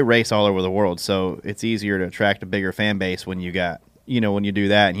 They race all over the world, so it's easier to attract a bigger fan base when you got, when you do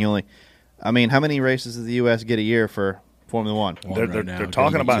that. And how many races does the U.S. get a year for Formula One? They're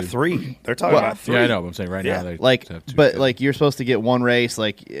talking about 3. They're talking about 3. Yeah, I know. But I'm saying right now, you're supposed to get one race,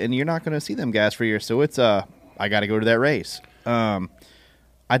 and you're not going to see them guys for years. So it's I got to go to that race.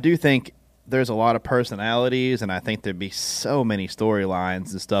 I do think there's a lot of personalities, and I think there'd be so many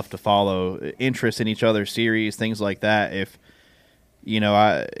storylines and stuff to follow, interest in each other's series, things like that. If,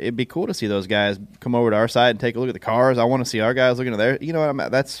 it'd be cool to see those guys come over to our side and take a look at the cars. I want to see our guys looking at their,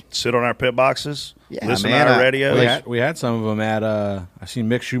 that's sit on our pit boxes, listen to our radio. We had some of them at, I seen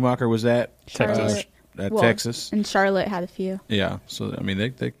Mick Schumacher was at Texas. Texas. And Charlotte had a few. Yeah, so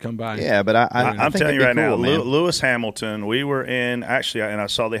they come by. Yeah, but I'm telling you right now, man. Lewis Hamilton. We were in and I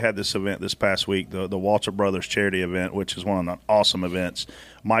saw they had this event this past week, the Walter Brothers charity event, which is one of the awesome events.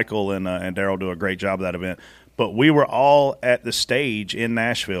 Michael and Daryl do a great job of that event. But we were all at the stage in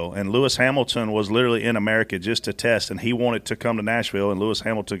Nashville, and Lewis Hamilton was literally in America just to test, and he wanted to come to Nashville, and Lewis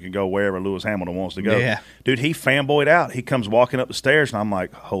Hamilton could go wherever Lewis Hamilton wants to go. Yeah. Dude, he fanboyed out. He comes walking up the stairs, and I'm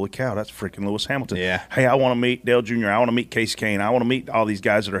like, holy cow, that's freaking Lewis Hamilton. Yeah. Hey, I want to meet Dale Jr., I want to meet Casey Kane, I want to meet all these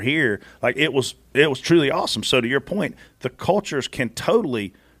guys that are here. Like, it was truly awesome. So to your point, the cultures can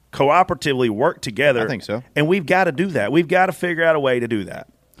totally cooperatively work together. I think so. And we've got to do that. We've got to figure out a way to do that.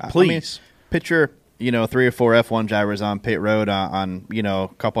 Please. Picture 3 or 4 F1 drivers on pit road on a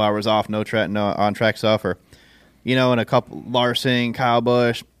couple hours off, no on track stuff, or and a couple Larson, Kyle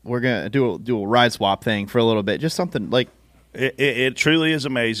Busch. We're gonna do a ride swap thing for a little bit, just something like it truly is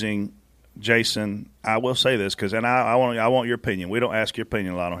amazing, Jason. I will say this because I want your opinion. We don't ask your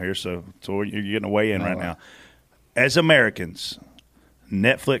opinion a lot on here, so you're getting a weigh in right now. As Americans,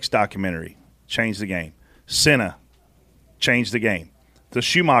 Netflix documentary changed the game. Senna changed the game. The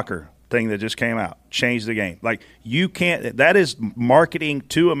Schumacher thing that just came out changed the game. Like, you can't – that is marketing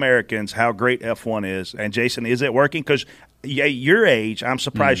to Americans how great F1 is. And, Jason, is it working? Because your age, I'm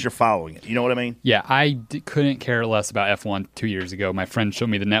surprised you're following it. You know what I mean? Yeah, I couldn't care less about F1 2 years ago. My friend showed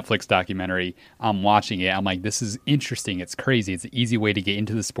me the Netflix documentary. I'm watching it. I'm like, this is interesting. It's crazy. It's an easy way to get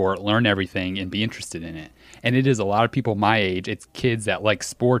into the sport, learn everything, and be interested in it. And it is a lot of people my age. It's kids that like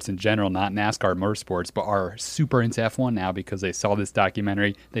sports in general, not NASCAR motorsports, but are super into F1 now because they saw this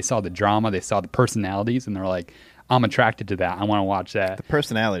documentary. They saw the drama. They saw the personalities, and they're like, I'm attracted to that. I want to watch that. The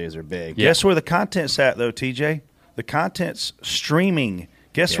personalities are big. Yeah. Guess where the content's at, though, TJ? The content's streaming.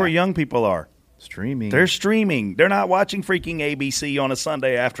 Guess where young people are? Streaming. They're streaming. They're not watching freaking ABC on a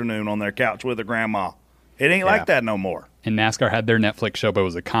Sunday afternoon on their couch with their grandma. It ain't like that no more. And NASCAR had their Netflix show, but it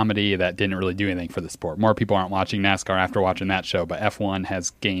was a comedy that didn't really do anything for the sport. More people aren't watching NASCAR after watching that show, but F1 has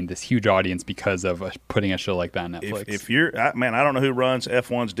gained this huge audience because of putting a show like that on Netflix. If you're, I don't know who runs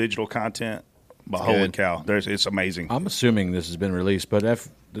F1's digital content, but holy cow, it's amazing. I'm assuming this has been released, but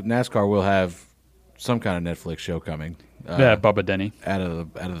the NASCAR will have some kind of Netflix show coming. Bubba Denny out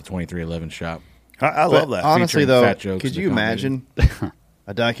of the 2311 shop. I love that. Honestly, though, fat jokes could and you comedy. imagine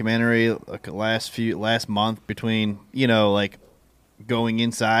a documentary like last month between like going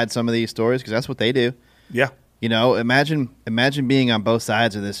inside some of these stories, because that's what they do. Yeah. Imagine being on both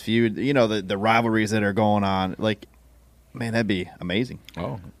sides of this feud. The rivalries that are going on. Like, man, that'd be amazing.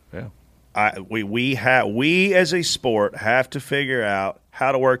 Oh, yeah. We as a sport have to figure out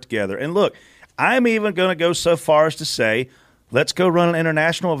how to work together. And look, I'm even going to go so far as to say, let's go run an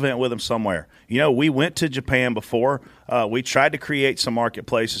international event with them somewhere. We went to Japan before. We tried to create some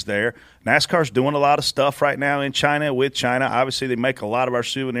marketplaces there. NASCAR's doing a lot of stuff right now in China with China. Obviously, they make a lot of our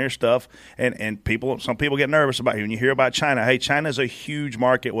souvenir stuff, and some people get nervous about it when you hear about China. Hey, China's a huge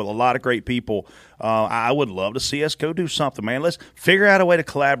market with a lot of great people. I would love to see us go do something, man. Let's figure out a way to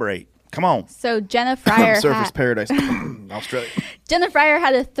collaborate. Come on. So Jenna Fryer Surface Paradise, Australia. Jenna Fryer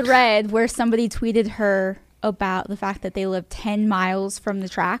had a thread where somebody tweeted her about the fact that they live 10 miles from the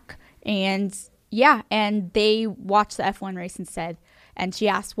track, and they watched the F1 race instead. And she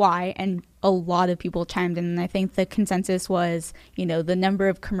asked why, and a lot of people chimed in. And I think the consensus was, the number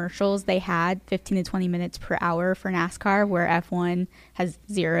of commercials they had, 15 to 20 minutes per hour for NASCAR, where F1 has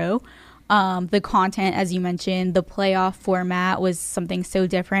 0. The content, as you mentioned, the playoff format was something so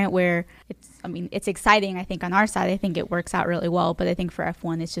different where it's exciting. I think on our side, I think it works out really well, but I think for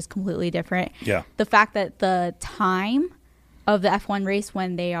F1, it's just completely different. Yeah. The fact that the time of the F1 race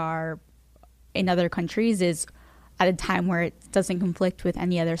when they are in other countries is at a time where it doesn't conflict with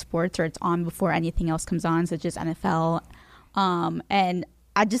any other sports, or it's on before anything else comes on, such as NFL. And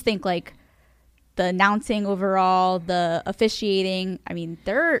I just think the announcing overall, the officiating,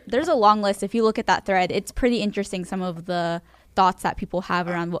 there's a long list. If you look at that thread, it's pretty interesting, some of the thoughts that people have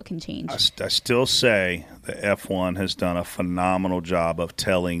around what can change. I still say that F1 has done a phenomenal job of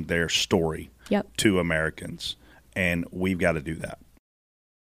telling their story to Americans, and we've got to do that.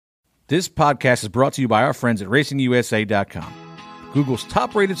 This podcast is brought to you by our friends at RacingUSA.com, Google's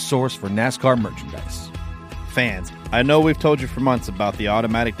top-rated source for NASCAR merchandise. Fans, I know we've told you for months about the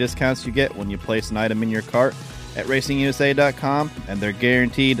automatic discounts you get when you place an item in your cart at RacingUSA.com and their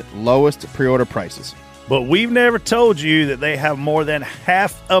guaranteed lowest pre-order prices. But we've never told you that they have more than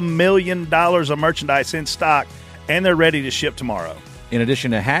 $500,000 of merchandise in stock, and they're ready to ship tomorrow. In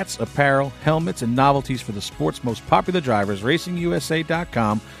addition to hats, apparel, helmets, and novelties for the sport's most popular drivers,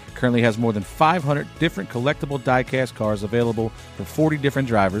 RacingUSA.com currently has more than 500 different collectible die-cast cars available for 40 different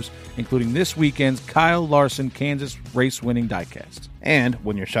drivers, including this weekend's Kyle Larson Kansas race-winning die-cast. And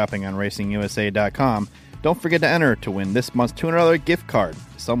when you're shopping on RacingUSA.com, don't forget to enter to win this month's $200 gift card.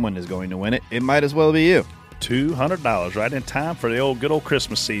 Someone is going to win it. It might as well be you. $200 right in time for the good old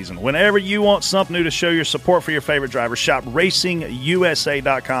Christmas season. Whenever you want something new to show your support for your favorite driver, shop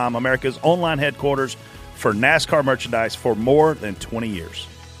RacingUSA.com, America's online headquarters for NASCAR merchandise for more than 20 years.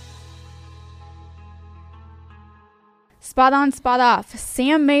 Spot on, spot off.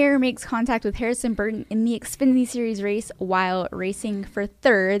 Sam Mayer makes contact with Harrison Burton in the Xfinity Series race while racing for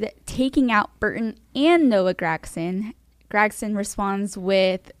third, taking out Burton and Noah Gragson. Gragson responds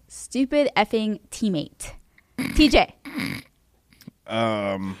with, "Stupid effing teammate." TJ.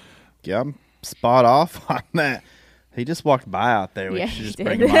 Yeah, I'm spot off on that. He just walked by out there. We should just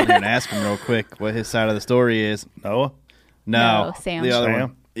bring him on here and ask him real quick what his side of the story is. Noah? No, Sam. The other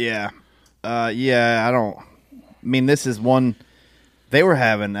one. Yeah. This is one they were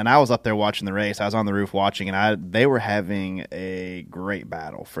having, and I was up there watching the race. I was on the roof watching, and they were having a great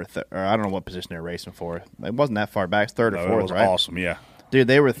battle for I don't know what position they were racing for. It wasn't that far back. It's third or fourth, it was right? Awesome, yeah. Dude,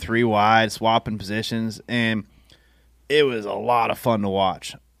 they were 3 wide, swapping positions, and it was a lot of fun to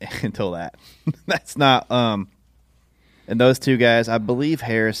watch until that. That's not and those two guys, I believe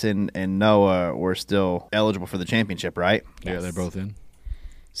Harrison and Noah were still eligible for the championship, right? Yeah, they're both in.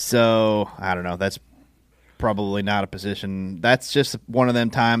 So, I don't know. That's probably not a position. That's just one of them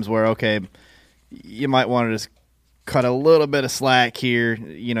times where, okay, you might want to just cut a little bit of slack here.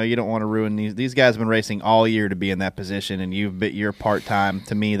 You don't want to ruin these guys have been racing all year to be in that position, and you're part-time.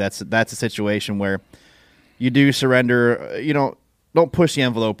 To me, that's a situation where you do surrender. don't push the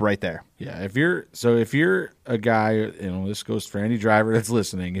envelope right there. Yeah, if you're a guy, this goes for any driver that's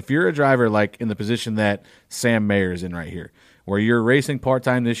listening. If you're a driver like in the position that Sam Mayer is in right here, where you're racing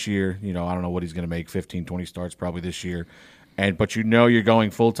part-time this year, I don't know what he's going to make, 15, 20 starts probably this year, but you're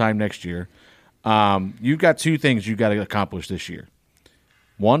going full-time next year, you've got two things you've got to accomplish this year.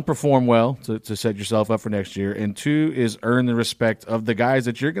 One, perform well to set yourself up for next year, and two is earn the respect of the guys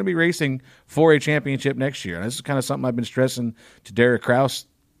that you're going to be racing for a championship next year. And this is kind of something I've been stressing to Derek Kraus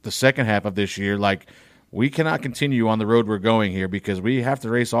the second half of this year. Like, we cannot continue on the road we're going here because we have to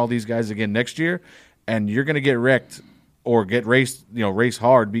race all these guys again next year, and you're going to get wrecked or get raced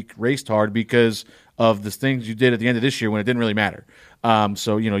hard because of the things you did at the end of this year when it didn't really matter.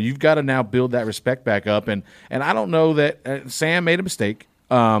 So you've got to now build that respect back up, and I don't know that Sam made a mistake.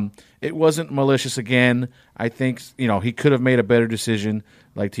 It wasn't malicious again. I think, he could have made a better decision,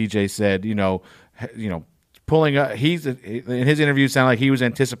 like TJ said, pulling up. In his interview, it sounded like he was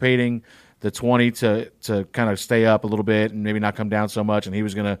anticipating the 20 to kind of stay up a little bit and maybe not come down so much, and he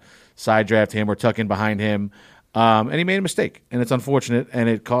was going to side draft him or tuck in behind him. And he made a mistake, and it's unfortunate, and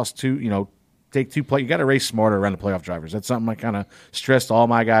it costs take two play. You got to race smarter around the playoff drivers. That's something I kind of stressed to all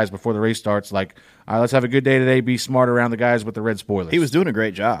my guys before the race starts. Like, all right, let's have a good day today. Be smart around the guys with the red spoilers. He was doing a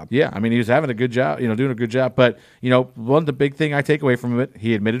great job. Yeah, he was having a good job. Doing a good job. But one of the big thing I take away from it,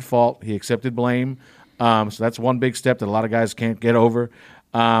 he admitted fault. He accepted blame. So that's one big step that a lot of guys can't get over.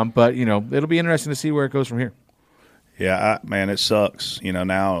 But it'll be interesting to see where it goes from here. Yeah, man, it sucks.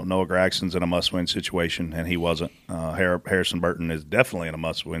 Now Noah Gragson's in a must-win situation, and he wasn't. Harrison Burton is definitely in a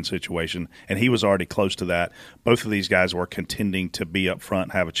must-win situation, and he was already close to that. Both of these guys were contending to be up front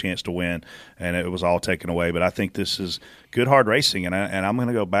and have a chance to win, and it was all taken away. But I think this is good, hard racing, and I'm going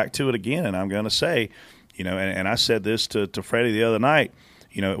to go back to it again, and I'm going to say, and I said this to Freddie the other night,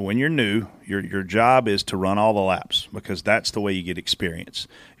 when you're new, your job is to run all the laps because that's the way you get experience.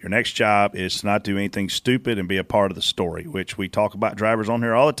 Your next job is to not do anything stupid and be a part of the story, which we talk about drivers on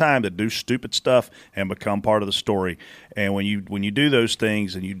here all the time that do stupid stuff and become part of the story. And when you do those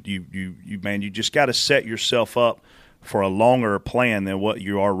things, and you just got to set yourself up for a longer plan than what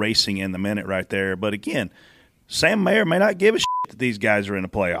you are racing in the minute right there. But again, Sam Mayer may not give a shit that these guys are in the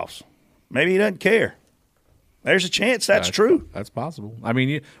playoffs. Maybe he doesn't care. There's a chance that's true. That's possible.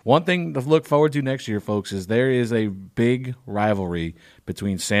 One thing to look forward to next year, folks, is there is a big rivalry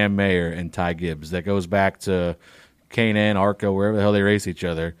between Sam Mayer and Ty Gibbs that goes back to K&N, Arco, wherever the hell they race each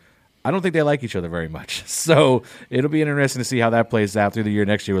other. I don't think they like each other very much. So it'll be interesting to see how that plays out through the year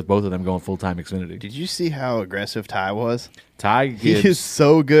next year with both of them going full-time Xfinity. Did you see how aggressive Ty was? Ty Gibbs he is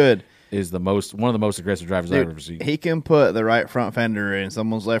so good. Is one of the most aggressive drivers I've ever seen. He can put the right front fender in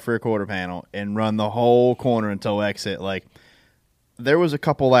someone's left rear quarter panel and run the whole corner until exit. Like, there was a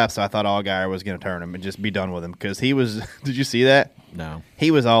couple laps I thought Allgaier was going to turn him and just be done with him because he was. Did you see that? No.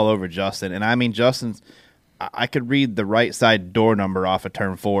 He was all over Justin, and Justin's. I could read the right side door number off of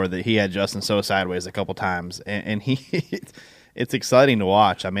turn 4 that he had Justin so sideways a couple times, and he. It's exciting to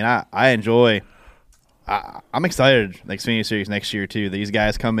watch. I enjoy. I'm excited the Xfinity Series next year too. These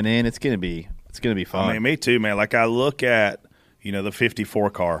guys coming in, it's gonna be fun. Me too, man. Like, I look at the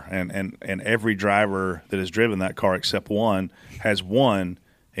 54 car, and every driver that has driven that car except one has won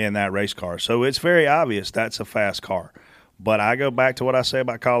in that race car. So it's very obvious that's a fast car. But I go back to what I say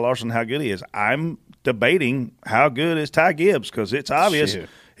about Kyle Larson, how good he is. I'm debating how good is Ty Gibbs because it's obvious. Shoot.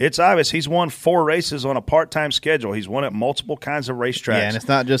 It's obvious he's won 4 races on a part-time schedule. He's won at multiple kinds of racetracks. Yeah, and it's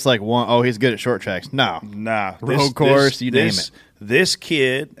not just like one, he's good at short tracks. No. Road course, you name it. This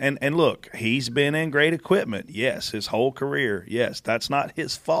kid, and look, he's been in great equipment, yes, his whole career. Yes, that's not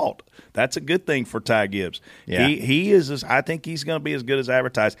his fault. That's a good thing for Ty Gibbs. Yeah. He is. I think he's going to be as good as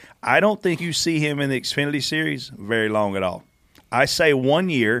advertised. I don't think you see him in the Xfinity Series very long at all. I say 1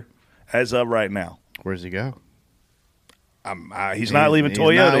 year as of right now. Where's he go? He's not leaving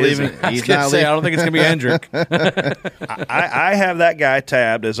Toyota. I don't think it's going to be Hendrick. I have that guy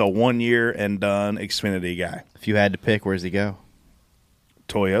tabbed as a 1 year and done Xfinity guy. If you had to pick, where's he go?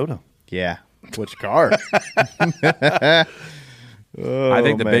 Toyota. Yeah. Which car? I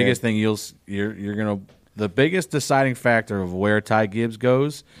think the biggest thing the biggest deciding factor of where Ty Gibbs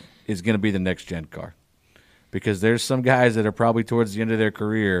goes is going to be the next gen car, because there's some guys that are probably towards the end of their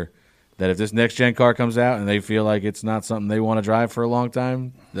career that if this next-gen car comes out and they feel like it's not something they want to drive for a long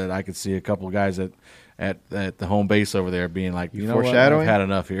time, that I could see a couple of guys at the home base over there being like, you know what, I've had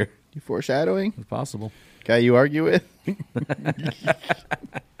enough here. You foreshadowing? It's possible. Guy you argue with?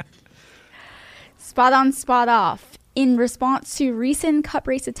 Spot on, spot off. In response to recent Cup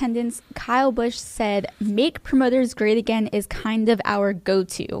race attendance, Kyle Busch said, "Make promoters great again is kind of our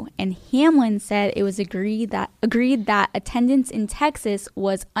go-to." And Hamlin said it was agreed that attendance in Texas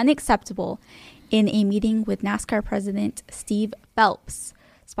was unacceptable in a meeting with NASCAR president Steve Phelps.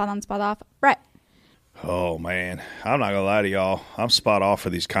 Spot on, spot off. Brett. Oh, man. I'm not going to lie to y'all. I'm spot off for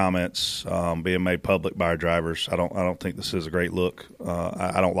these comments being made public by our drivers. I don't think this is a great look.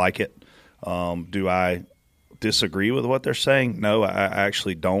 I don't like it. Do I disagree with what they're saying? No, I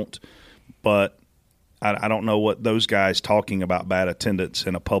actually don't. But I don't know what those guys talking about bad attendance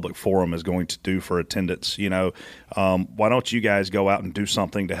in a public forum is going to do for attendance. Why don't you guys go out and do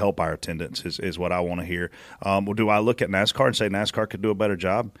something to help our attendance is what I want to hear. Well, do I look at NASCAR and say NASCAR could do a better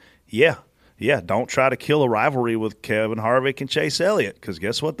job? Yeah, don't try to kill a rivalry with Kevin Harvick and Chase Elliott, because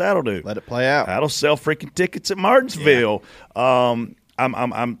guess what that'll do? Let it play out. That'll sell freaking tickets at Martinsville. Yeah.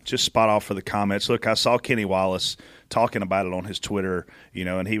 I'm just spot off for the comments. Look, I saw Kenny Wallace talking about it on his Twitter,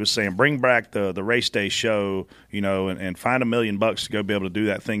 and he was saying, bring back the race day show, and find $1 million to go be able to do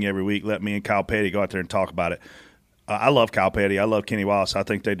that thing every week. Let me and Kyle Petty go out there and talk about it. I love Kyle Petty. I love Kenny Wallace. I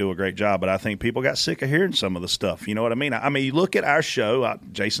think they do a great job, but I think people got sick of hearing some of the stuff. You know what I mean? You look at our show,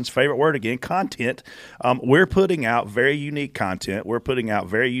 Jason's favorite word again, content. We're putting out very unique content. We're putting out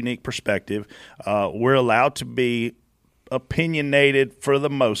very unique perspective. We're allowed to be opinionated for the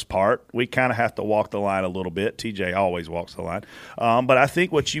most part. We kind of have to walk the line a little bit. TJ always walks the line. But I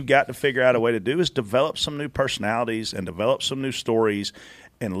think what you've got to figure out a way to do is develop some new personalities and develop some new stories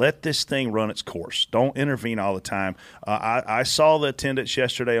and let this thing run its course. Don't intervene all the time. I saw the attendance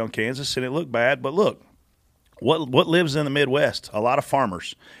yesterday on Kansas, and it looked bad. But look, what lives in the Midwest? A lot of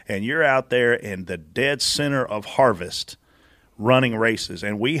farmers. And you're out there in the dead center of harvest running races.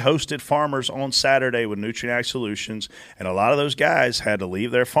 And we hosted farmers on Saturday with Nutrient Solutions, and a lot of those guys had to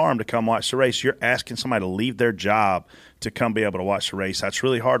leave their farm to come watch the race. You're asking somebody to leave their job to come be able to watch the race. That's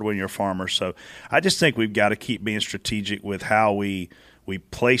really hard when you're a farmer. So I just think we've got to keep being strategic with how we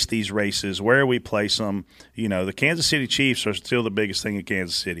place these races, where we place them. The Kansas City Chiefs are still the biggest thing in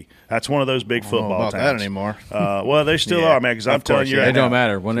Kansas City. That's one of those big football about towns. that anymore. Well, they still are, man, because I'm telling you. It don't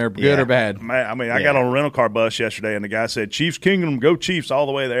matter when they're good or bad. I got on a rental car bus yesterday, and the guy said, Chiefs Kingdom, go Chiefs, all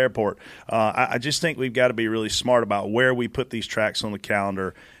the way to the airport. I just think we've got to be really smart about where we put these tracks on the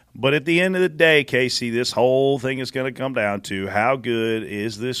calendar. But at the end of the day, Casey, this whole thing is going to come down to how good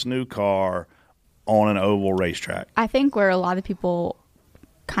is this new car on an oval racetrack. I think where a lot of people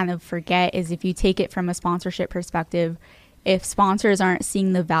kind of forget is if you take it from a sponsorship perspective, if sponsors aren't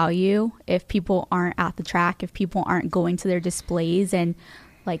seeing the value, if people aren't at the track, if people aren't going to their displays, and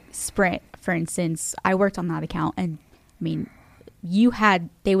like Sprint, for instance, I worked on that account, and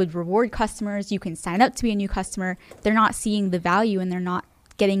they would reward customers. You can sign up to be a new customer. They're not seeing the value, and they're not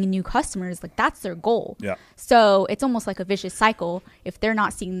getting new customers. Like, that's their goal. Yeah. So it's almost like a vicious cycle. If they're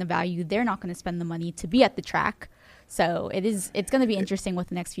not seeing the value, they're not going to spend the money to be at the track. So it's going to be interesting what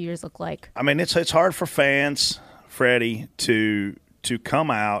the next few years look like. It's hard for fans, Freddie, to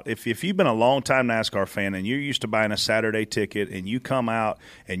come out. If you've been a long-time NASCAR fan and you're used to buying a Saturday ticket and you come out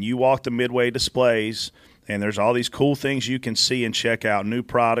and you walk the Midway displays and there's all these cool things you can see and check out, new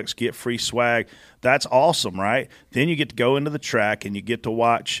products, get free swag, that's awesome, right? Then you get to go into the track and you get to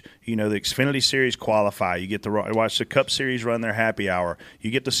watch, the Xfinity Series qualify. You get to watch the Cup Series run their happy hour.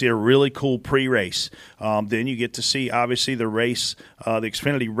 You get to see a really cool pre-race. Then you get to see, obviously, the race, the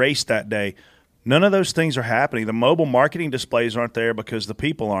Xfinity race that day. None of those things are happening. The mobile marketing displays aren't there because the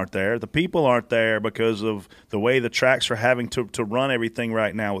people aren't there. The people aren't there because of the way the tracks are having to run everything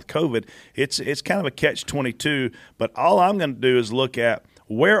right now with COVID. It's kind of a catch-22, but all I'm going to do is look at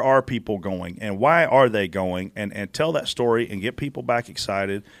where are people going and why are they going, and tell that story and get people back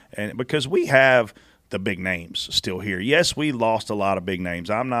excited. And because we have the big names still here. Yes, we lost a lot of big names.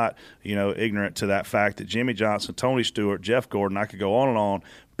 I'm not, ignorant to that fact that Jimmy Johnson, Tony Stewart, Jeff Gordon, I could go on and on.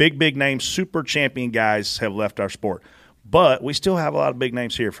 Big names, super champion guys have left our sport. But we still have a lot of big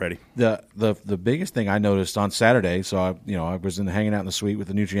names here, Freddie. The biggest thing I noticed on Saturday, so I was hanging out in the suite with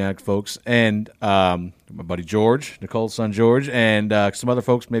the Nutrient folks and my buddy George, Nicole's son George, and some other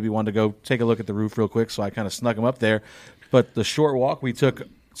folks maybe wanted to go take a look at the roof real quick, so I kind of snuck them up there. But the short walk we took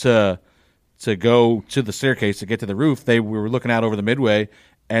to go to the staircase to get to the roof, we were looking out over the Midway,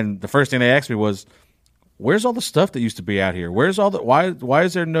 and the first thing they asked me was, where's all the stuff that used to be out here? Where's all the why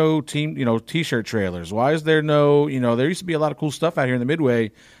is there no team, T-shirt trailers? Why is there no, there used to be a lot of cool stuff out here in the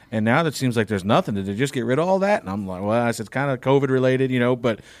Midway, And now it seems like there's nothing. Did they just get rid of all that? And I'm like, well, it's kind of COVID related,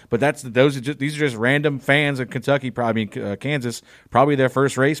 but these are just random fans of Kentucky, probably Kansas, probably their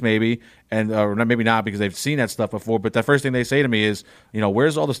first race maybe, and maybe not because they've seen that stuff before. But the first thing they say to me is,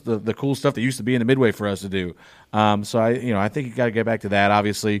 where's all the cool stuff that used to be in the Midway for us to do? So I think you got to get back to that.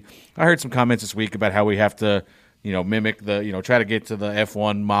 Obviously, I heard some comments this week about how we have to, mimic the, try to get to the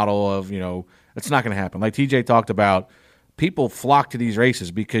F1 model of, it's not going to happen. Like TJ talked about. People flock to these races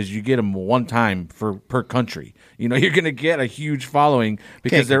because you get them one time per country. You're going to get a huge following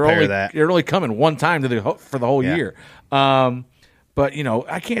because they're only coming one time for the whole year. But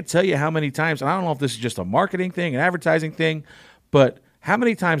I can't tell you how many times, and I don't know if this is just a marketing thing, an advertising thing, but how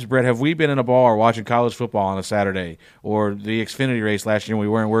many times, Brett, have we been in a bar watching college football on a Saturday or the Xfinity race last year when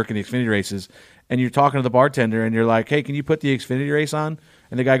we weren't working the Xfinity races, and you're talking to the bartender and you're like, hey, can you put the Xfinity race on?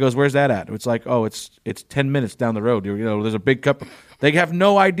 And the guy goes, where's that at? It's like, oh, it's 10 minutes down the road. There's a big cup. They have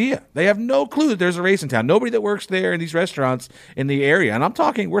no idea. They have no clue that there's a race in town. Nobody that works there in these restaurants in the area. And I'm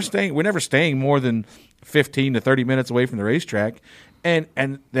talking, we're never staying more than 15 to 30 minutes away from the racetrack.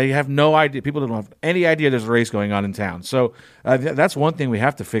 And they have no idea. People don't have any idea there's a race going on in town. So that's one thing we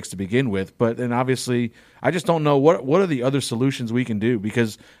have to fix to begin with. But then obviously, I just don't know what are the other solutions we can do,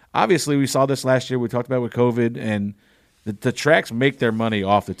 because obviously we saw this last year. We talked about it with COVID, and the tracks make their money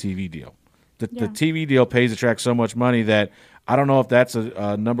off the TV deal. The TV deal pays the track so much money that I don't know if that's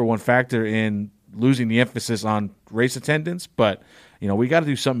a number one factor in losing the emphasis on race attendance. But we got to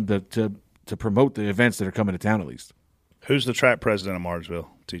do something to promote the events that are coming to town at least. Who's the track president of Martinsville,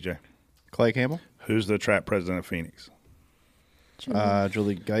 TJ? Clay Campbell. Who's the track president of Phoenix?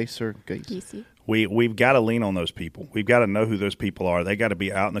 Julie Geiser. We've got to lean on those people. We've got to know who those people are. They got to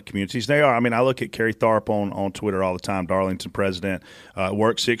be out in the communities. They are. I mean, I look at Kerry Tharp on Twitter all the time, Darlington president,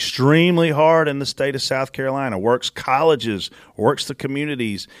 works extremely hard in the state of South Carolina, works colleges, works the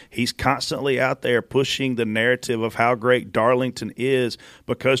communities. He's constantly out there pushing the narrative of how great Darlington is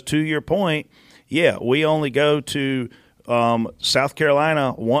because, to your point, we only go to South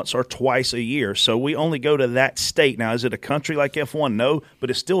Carolina once or twice a year. So we only go to that state. Now, is it a country like F1? No, but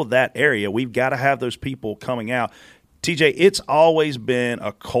it's still that area. We've got to have those people coming out. TJ, it's always been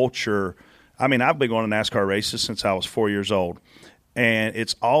a culture. I mean, I've been going to NASCAR races since I was 4 years old, and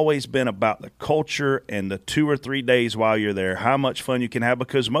it's always been about the culture and the 2 or 3 days while you're there, how much fun you can have,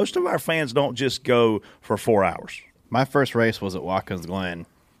 because most of our fans don't just go for 4 hours. My first race was at Watkins Glen,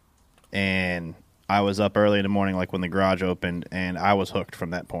 and I was up early in the morning, like when the garage opened, and I was hooked from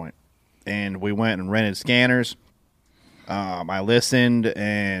that point. And we went and rented scanners. I listened,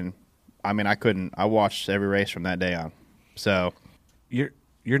 and I mean, I watched every race from that day on. So you're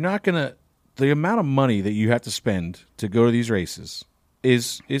not gonna. The amount of money that you have to spend to go to these races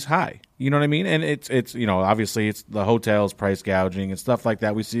is high. You know what I mean? And it's obviously it's the hotels, price gouging and stuff like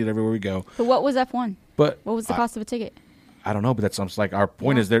that. We see it everywhere we go. But what was F1? But what was the cost of a ticket? I don't know, but that's like our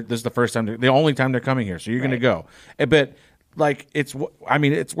point is this is the first time, the only time they're coming here, so you're going to go. But like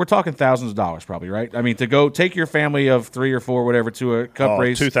we're talking thousands of dollars probably, right? I mean, to go take your family of 3 or 4, whatever, to a cup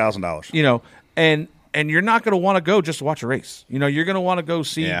race, $2,000. And you're not going to want to go just to watch a race. You're going to want to go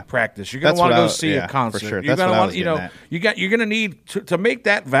see practice. You're going to want to go see a concert. For sure. You're going to want, you're going to need to make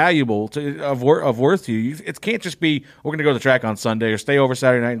that valuable of worth to you. It can't just be we're going to go to the track on Sunday or stay over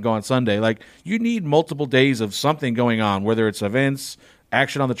Saturday night and go on Sunday. Like, you need multiple days of something going on, whether it's events,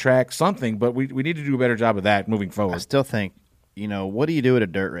 action on the track, something. But we need to do a better job of that moving forward. I still think, what do you do at a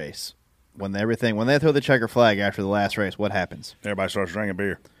dirt race? When they throw the checker flag after the last race, what happens? Everybody starts drinking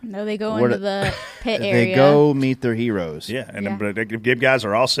beer. No, they go into the pit area. They go meet their heroes. Yeah, and the guys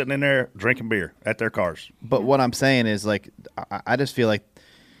are all sitting in there drinking beer at their cars. But what I'm saying is, like, I just feel like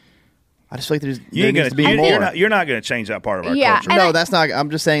there needs to be more. You're not going to change that part of our culture. No, that's not.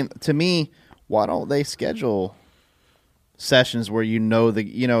 I'm just saying. To me, why don't they schedule sessions where you're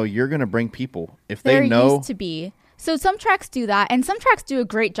going to bring people if they know? There used to be. So some tracks do that, and some tracks do a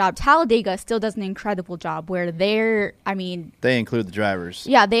great job. Talladega still does an incredible job where they include the drivers.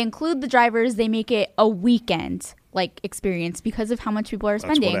 Yeah, they include the drivers. They make it a weekend experience because of how much people are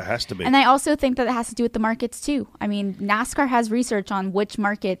spending. That's what it has to be. And I also think that it has to do with the markets too. I mean, NASCAR has research on which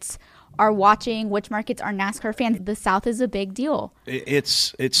markets are watching, which markets are NASCAR fans. The South is a big deal.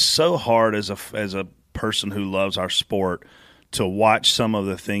 It's so hard as a person who loves our sport to watch some of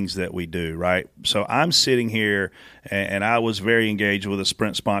the things that we do, right? So I'm sitting here, and I was very engaged with a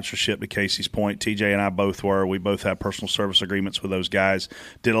Sprint sponsorship, to Casey's point. TJ and I both were. We both have personal service agreements with those guys,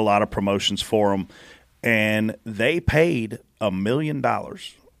 did a lot of promotions for them, and they paid $1 million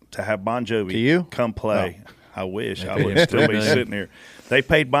to have Bon Jovi come play. I wish I would still be sitting here. They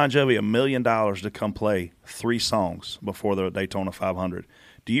paid Bon Jovi $1 million to come play 3 songs before the Daytona 500.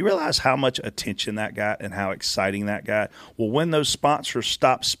 Do you realize how much attention that got and how exciting that got? Well, when those sponsors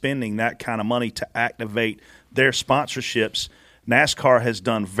stop spending that kind of money to activate their sponsorships, NASCAR has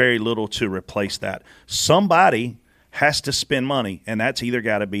done very little to replace that. Somebody has to spend money, and that's either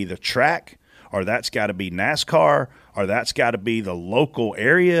got to be the track, or that's got to be NASCAR, or that's got to be the local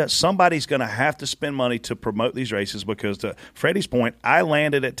area. Somebody's going to have to spend money to promote these races because, to Freddie's point, I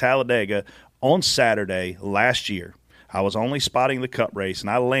landed at Talladega on Saturday last year. I was only spotting the Cup race, and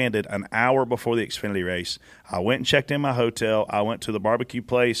I landed an hour before the Xfinity race. I went and checked in my hotel. I went to the barbecue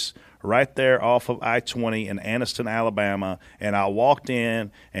place right there off of I-20 in Anniston, Alabama, and I walked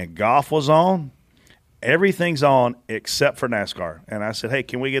in, and golf was on. Everything's on except for NASCAR. And I said, hey,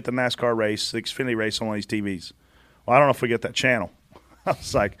 can we get the NASCAR race, the Xfinity race on one of these TVs? Well, I don't know if we get that channel. I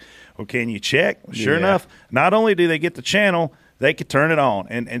was like, well, can you check? Sure enough, not only do they get the channel, they could turn it on.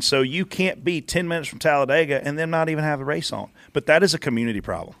 And so you can't be 10 minutes from Talladega and then not even have a race on. But that is a community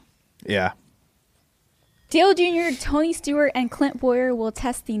problem. Yeah. Dale Jr., Tony Stewart, and Clint Bowyer will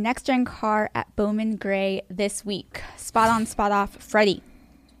test the next-gen car at Bowman Gray this week. Spot on, spot off, Freddie.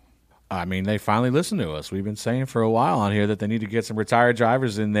 I mean, they finally listened to us. We've been saying for a while on here that they need to get some retired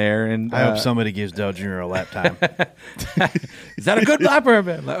drivers in there. And I hope somebody gives Dale Jr. a lap time. Is that a good lap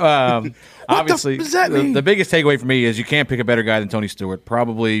permit? Obviously, does that mean? The biggest takeaway for me is you can't pick a better guy than Tony Stewart.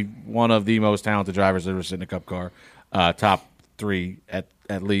 Probably one of the most talented drivers that ever sit in a Cup car, top 3 at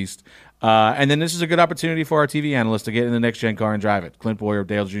least. And then this is a good opportunity for our TV analysts to get in the next-gen car and drive it. Clint Bowyer,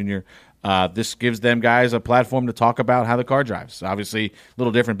 Dale Jr., this gives them guys a platform to talk about how the car drives. Obviously, a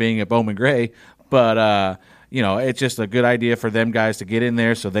little different being at Bowman Gray, but it's just a good idea for them guys to get in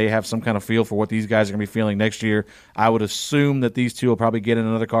there so they have some kind of feel for what these guys are going to be feeling next year. I would assume that these two will probably get in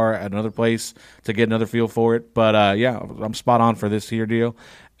another car at another place to get another feel for it. But, I'm spot on for this here deal.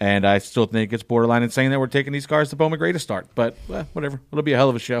 And I still think it's borderline insane that we're taking these cars to Bowman Gray to start. But, whatever. It'll be a hell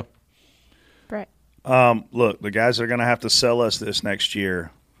of a show. Brett. Look, the guys that are going to have to sell us this next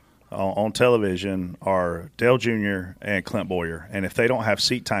year on television are Dale Jr. and Clint Bowyer. And if they don't have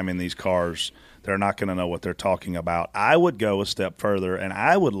seat time in these cars, they're not going to know what they're talking about. I would go a step further, and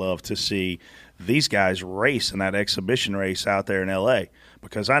I would love to see these guys race in that exhibition race out there in L.A.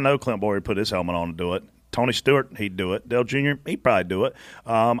 because I know Clint Bowyer put his helmet on to do it. Tony Stewart, he'd do it. Dale Jr., he'd probably do it.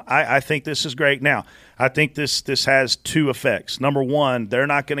 I think this is great. Now, I think this has 2 effects. Number one, they're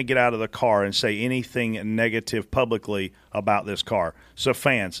not going to get out of the car and say anything negative publicly about this car. So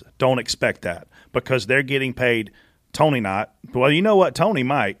fans, don't expect that because they're getting paid. Tony not. Well, you know what? Tony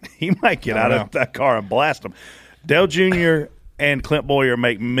might. He might get out of that car and blast them. Dale Jr. and Clint Bowyer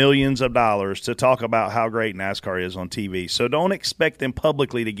make millions of dollars to talk about how great NASCAR is on TV. So don't expect them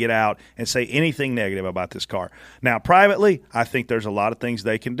publicly to get out and say anything negative about this car. Now, privately, I think there's a lot of things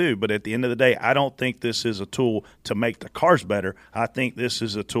they can do. But at the end of the day, I don't think this is a tool to make the cars better. I think this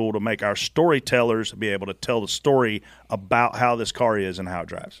is a tool to make our storytellers be able to tell the story about how this car is and how it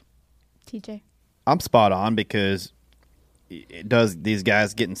drives. TJ. I'm spot on because it does these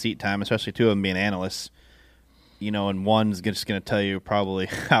guys getting seat time, especially 2 of them being analysts. And one's just going to tell you probably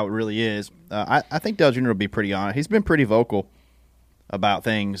how it really is. I think Dale Jr. will be pretty honest. He's been pretty vocal about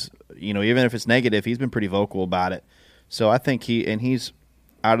things. Even if it's negative, he's been pretty vocal about it. So I think he's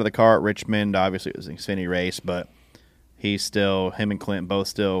out of the car at Richmond. Obviously, it was an Xfinity race, but he's still, him and Clint both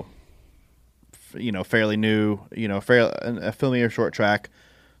still, fairly new, a familiar short track.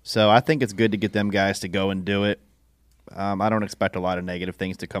 So I think it's good to get them guys to go and do it. I don't expect a lot of negative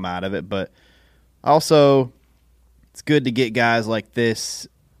things to come out of it, but also it's good to get guys like this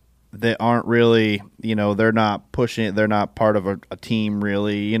that aren't really, they're not pushing it. They're not part of a team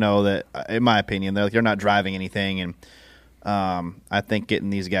really, that, in my opinion, they're not driving anything. And I think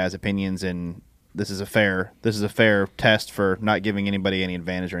getting these guys' opinions, and this is a fair test for not giving anybody any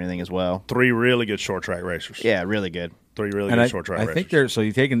advantage or anything as well. 3 really good short track racers. Yeah, really good. 3 really good short track racers. I think so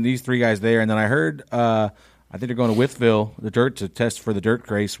you're taking these 3 guys there, and then I heard I think they're going to Wytheville, the dirt, to test for the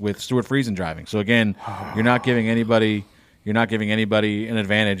dirt race with Stuart Friesen driving. So again, you're not giving anybody an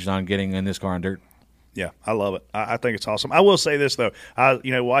advantage on getting in this car on dirt. Yeah, I love it. I think it's awesome. I will say this though,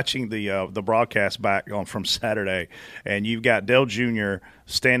 watching the broadcast back from Saturday, and you've got Dale Jr.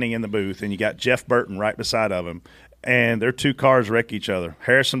 standing in the booth, and you got Jeff Burton right beside of him. And their 2 cars wreck each other.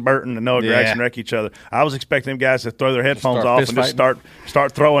 Harrison Burton and Noah Gragson wreck each other. I was expecting them guys to throw their headphones off and just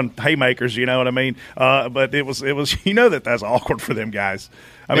start throwing haymakers. You know what I mean? But it was that's awkward for them guys.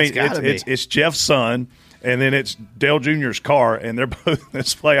 I mean, it's Jeff's son, and then it's Dale Jr.'s car, and they're both in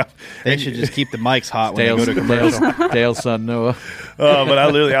this playoff. They should just keep the mics hot when they go to commercial. Dale's son, Noah. But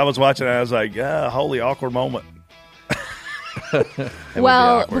I was watching it, and I was like, holy awkward moment.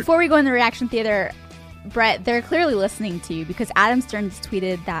 Well, before we go in the reaction theater, Brett, they're clearly listening to you because Adam Stearns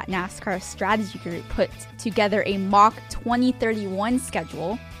tweeted that NASCAR strategy group put together a mock 2031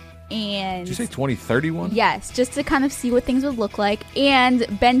 schedule. And Did you say 2031? Yes, just to kind of see what things would look like. And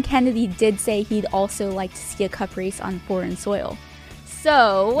Ben Kennedy did say he'd also like to see a cup race on foreign soil.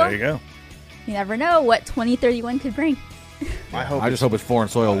 So there you go. You never know what 2031 could bring. I just hope it's foreign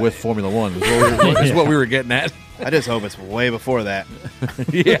soil with Formula One. Is what we were getting at. I just hope it's way before that.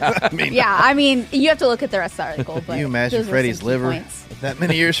 Yeah. I mean, you have to look at the rest of the article. But can you imagine Freddie's liver that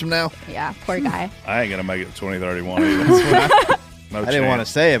many years from now? Yeah, poor guy. I ain't going to make it to 2031 either. I didn't want to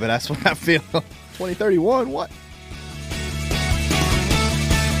say it, but that's what I feel. 2031, what?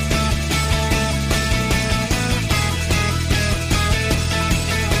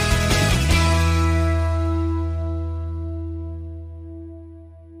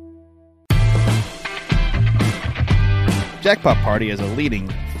 Jackpot Party is a leading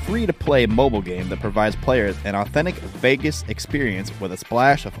free-to-play mobile game that provides players an authentic Vegas experience with a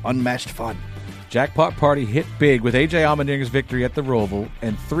splash of unmatched fun. Jackpot Party hit big with A.J. Allmendinger's victory at the Roval,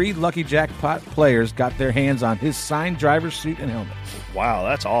 and 3 lucky jackpot players got their hands on his signed driver's suit and helmet. Wow,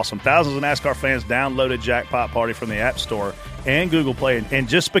 that's awesome. Thousands of NASCAR fans downloaded Jackpot Party from the App Store and Google Play. And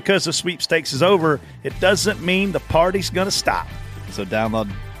just because the sweepstakes is over, it doesn't mean the party's going to stop. So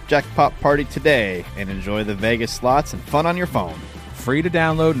download Jackpot Party today and enjoy the Vegas slots and fun on your phone. Free to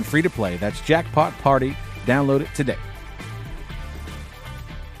download and free to play. That's Jackpot Party. Download it today.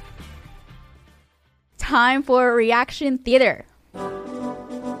 Time for reaction theater.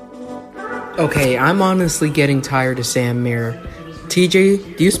 Okay, I'm honestly getting tired of Sam Mirror.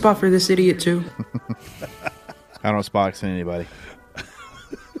 TJ, do you spot for this idiot too? I don't spot for anybody.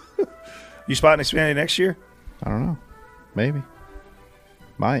 You spotting Xfinity next year? I don't know. Maybe.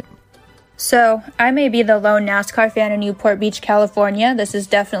 Might. So, I may be the lone NASCAR fan in Newport Beach, California. This is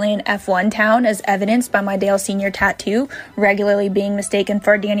definitely an F1 town, as evidenced by my Dale Sr. tattoo, regularly being mistaken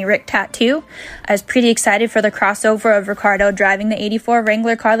for a Danny Rick tattoo. I was pretty excited for the crossover of Ricciardo driving the 84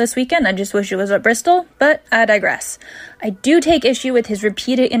 Wrangler car this weekend. I just wish it was at Bristol, but I digress. I do take issue with his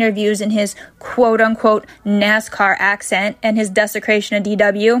repeated interviews in his quote-unquote NASCAR accent and his desecration of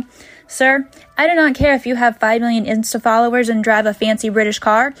DW. Sir, I do not care if you have 5 million Insta followers and drive a fancy British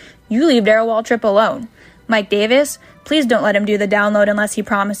car. You leave Darrell Waltrip alone. Mike Davis, please don't let him do the download unless he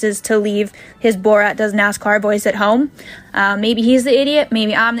promises to leave his Borat Does NASCAR voice at home. Maybe he's the idiot,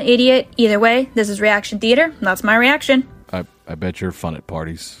 maybe I'm the idiot. Either way, this is Reaction Theater. That's my reaction. I bet you're fun at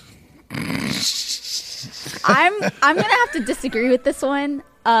parties. I'm gonna have to disagree with this one.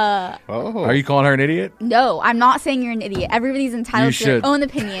 Are you calling her an idiot? No, I'm not saying you're an idiot. Everybody's entitled to their own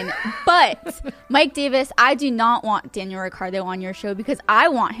opinion. But Mike Davis, I do not want Daniel Ricciardo on your show because I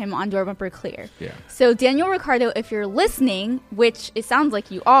want him on Door Bumper Clear. Yeah. So Daniel Ricciardo, if you're listening, which it sounds like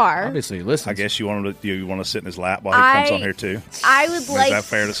you are, obviously listen. I guess you want to sit in his lap while he comes on here too. I would like. Is that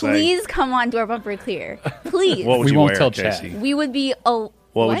fair to say? Please come on Door Bumper Clear, please. What would you wear, Casey? We would be. What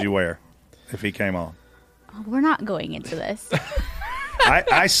would you wear if he came on? We're not going into this.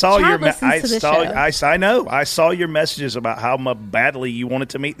 I saw I know. I saw your messages about how badly you wanted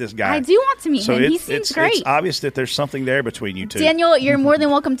to meet this guy. I do want to meet him. He seems great. It's obvious that there's something there between you two. Daniel, you're more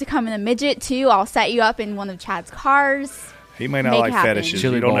than welcome to come in a midget too. I'll set you up in one of Chad's cars. He may not like fetishes.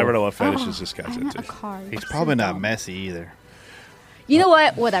 You don't ever know what fetishes this guy's into. He's probably not messy either. You know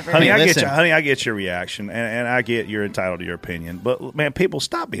what? Whatever. Honey, I get your reaction, and I get you're entitled to your opinion. But, man, people,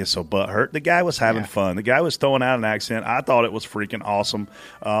 stop being so butthurt. The guy was having fun. The guy was throwing out an accent. I thought it was freaking awesome.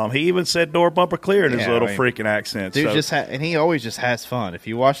 He even said Door Bumper Clear in his little freaking accent. Dude and he always just has fun. If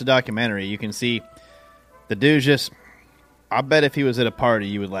you watch the documentary, you can see the dude just – I bet if he was at a party,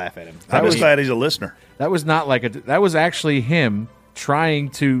 you would laugh at him. I'm just glad he's a listener. That was not like that was actually him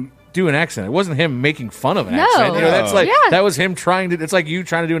trying to – do an accent. It wasn't him making fun of an accent. That's like that was him trying to. It's like you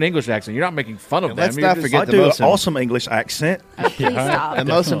trying to do an English accent. You're not making fun of them. Let's not forget the most awesome English accent. The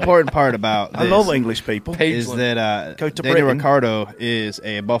most important part about this I love English people is that Daniel Ricciardo is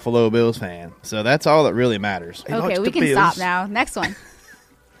a Buffalo Bills fan. So that's all that really matters. Okay, we can stop now. Next one.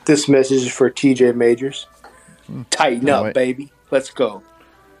 This message is for TJ Majors. Tighten up, baby. Let's go.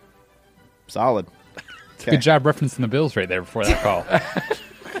 Solid. Okay. Good job referencing the Bills right there before that call.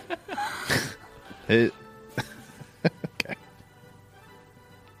 Okay.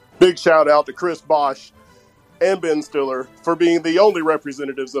 Big shout out to Chris Bosch and Ben Stiller for being the only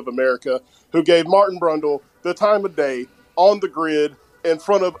representatives of America who gave Martin Brundle the time of day on the grid in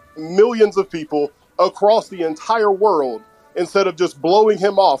front of millions of people across the entire world instead of just blowing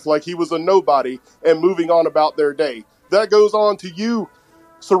him off like he was a nobody and moving on about their day. That goes on to you,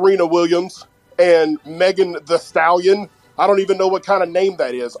 Serena Williams and Megan Thee Stallion. I don't even know what kind of name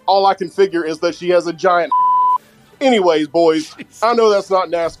that is. All I can figure is that she has a giant. Anyways, boys, I know that's not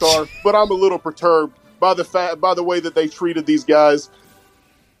NASCAR, but I'm a little perturbed by the way that they treated these guys.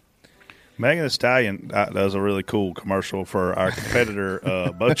 Megan Thee Stallion does a really cool commercial for our competitor,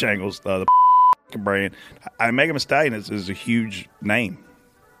 Bojangles, the brand. Megan Thee Stallion is a huge name.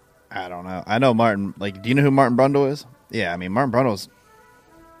 I don't know. I know Martin. Like, do you know who Martin Brundle is? Yeah, I mean, Martin Brundle's,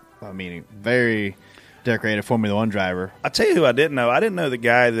 very decorated Formula One driver. I'll tell you who I didn't know. I didn't know the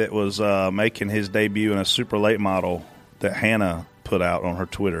guy that was making his debut in a super late model that Hannah put out on her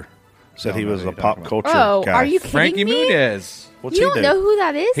Twitter. Said he was a pop culture guy. Are you kidding Frankie me? Muniz. What's you he don't do? know who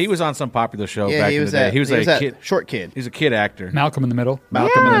that is? He was on some popular show Yeah, back he in was the day. that- He was he was a that kid, short kid. He's a kid actor. Malcolm in the Middle.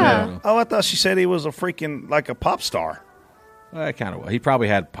 Malcolm in the Yeah. Middle. Oh, I thought she said he was a freaking, like a pop star. Well, kind of. He probably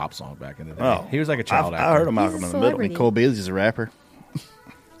had pop songs back in the day. Oh. He was like a child actor. I heard of Malcolm He's a in the Middle. celebrity. Cole Beasley is a rapper.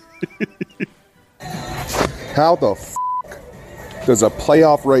 How the f*** does a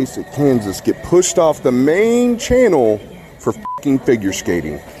playoff race at Kansas get pushed off the main channel for f***ing figure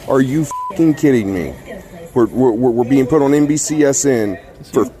skating? Are you f***ing kidding me? We're being put on NBCSN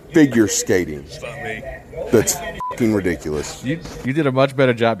for figure skating. That's f***ing ridiculous. You did a much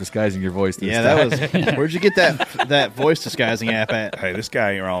better job disguising your voice this time. That was. Where'd you get that voice disguising app at? Hey, this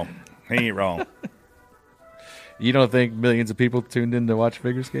guy ain't wrong. He ain't wrong. You don't think millions of people tuned in to watch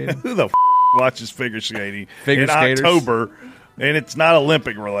figure skating? Who the f*** watches figure skating Figure in skaters? October, and it's not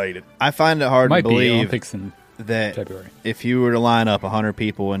Olympic related? I find it hard Might to be believe Olympics in that February. if you were to line up 100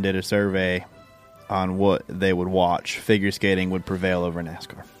 people and did a survey on what they would watch, figure skating would prevail over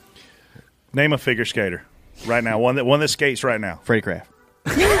NASCAR. Name a figure skater right now. One that skates right now. Freddie Kraft.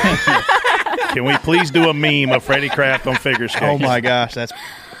 Can we please do a meme of Freddie Kraft on figure skating? Oh my gosh, that's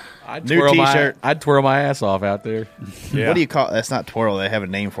I'd new twirl T-shirt. I'd twirl my ass off out there. Yeah. What do you call? That's not twirl. They have a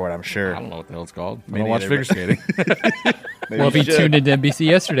name for it, I'm sure. I don't know what the hell it's ccalled. I Me don't watch neither, figure but- skating. Well, if you tuned into NBC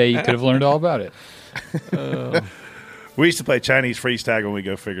yesterday, you could have learned all about it. We used to play Chinese freeze tag when we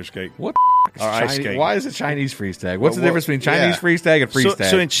go figure skate. What? Or ice skate. Why is it Chinese freeze tag? What's the Well, difference between Chinese yeah. freeze tag and freeze tag?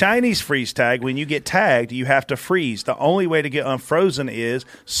 So in Chinese freeze tag, when you get tagged, you have to freeze. The only way to get unfrozen is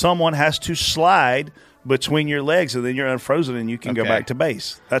someone has to slide between your legs, and then you're unfrozen, and you can go Okay. back to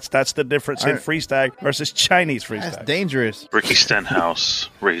base. That's the difference in Alright. freeze tag versus Chinese freeze That's tag. dangerous. Ricky Stenhouse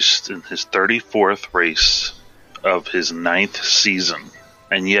raced in his 34th race of his 9th season,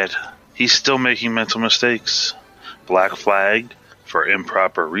 and yet he's still making mental mistakes. Black flag for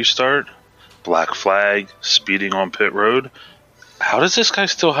improper restart, black flag speeding on pit road. How does this guy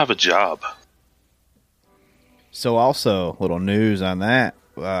still have a job? So also, little news on that.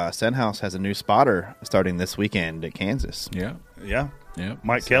 Stenhouse has a new spotter starting this weekend at Kansas. Yeah. Yeah. Yeah.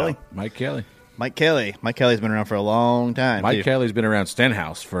 Mike Kelly. Mike Kelly. Mike Kelly. Mike Kelly's been around for a long time. Mike too. Kelly's been around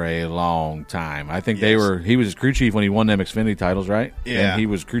Stenhouse for a long time. I think Yes. he was his crew chief when he won them Xfinity titles, right? Yeah. And he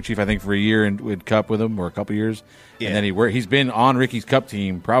was crew chief, I think, for a year and with Cup with him, or a couple years. Yeah. And then he's been on Ricky's Cup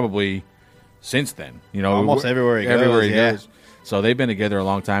team probably since then. You know, Almost everywhere he goes. So they've been together a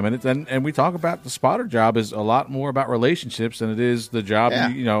long time, and we talk about the spotter job is a lot more about relationships than it is the job. Yeah.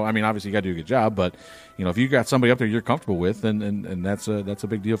 You know, I mean, obviously you got to do a good job, but you know, if you got somebody up there you're comfortable with, and that's a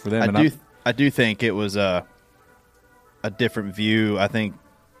big deal for them. I do think it was a different view. I think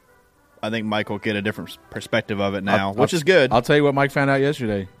Mike will get a different perspective of it now, which is good. I'll tell you what Mike found out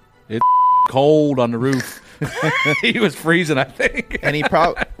yesterday. It's cold on the roof. He was freezing, I think. And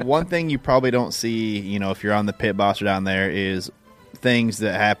one thing you probably don't see, you know, if you're on the pit boss or down there, is things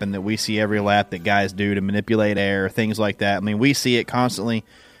that happen that we see every lap that guys do to manipulate air, things like that. I mean, we see it constantly,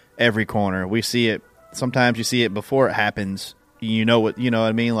 every corner. We see it. Sometimes you see it before it happens. You know what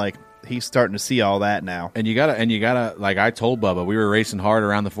I mean? Like, he's starting to see all that now. And you gotta, like I told Bubba, we were racing hard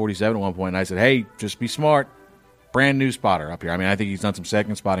around the 47 at one point, and I said, hey, just be smart. Brand new spotter up here. I mean, I think he's done some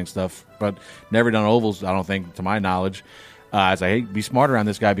second spotting stuff, but never done ovals, I don't think, to my knowledge. I was like, hey, be smart around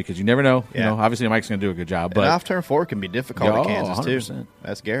this guy because you never know. Yeah. You know, obviously Mike's going to do a good job. But And off turn 4 can be difficult at Kansas, 100%. too.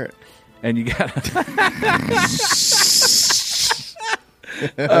 That's Garrett. And you got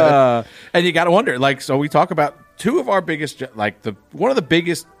and you got to wonder, like, so we talk about two of our biggest, like one of the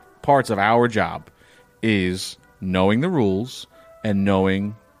biggest parts of our job is knowing the rules and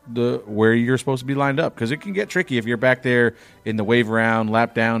knowing where you're supposed to be lined up, because it can get tricky if you're back there in the wave around,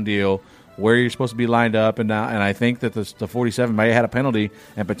 lap down deal, where you're supposed to be lined up. And I think that the 47 may have had a penalty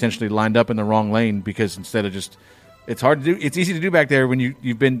and potentially lined up in the wrong lane, because instead of just, it's hard to do. It's easy to do back there when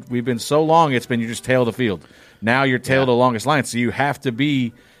we've been so long. It's been you just tail the field. Now you're tail the longest line, so you have to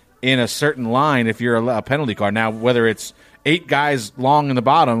be in a certain line if you're a penalty car. Now, whether it's 8 guys long in the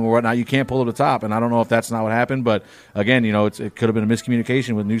bottom or whatnot, you can't pull to the top. And I don't know if that's not what happened. But, again, it could have been a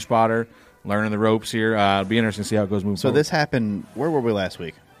miscommunication with New Spotter, learning the ropes here. It'll be interesting to see how it goes moving forward. So this happened – where were we last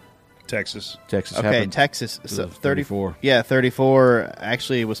week? Texas. Okay, happened. Texas. So 34. Yeah, 34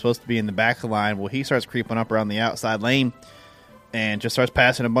 actually was supposed to be in the back of the line. Well, he starts creeping up around the outside lane and just starts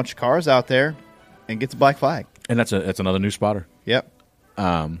passing a bunch of cars out there and gets a black flag. And that's another New Spotter. Yep.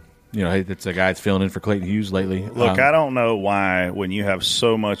 It's a guy that's filling in for Clayton Hughes lately. Look, I don't know why when you have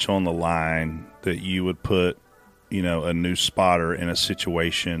so much on the line that you would put, a new spotter in a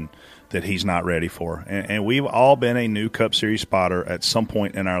situation that he's not ready for. And we've all been a new Cup Series spotter at some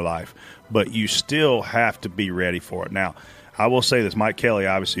point in our life, but you still have to be ready for it. Now, I will say this, Mike Kelly,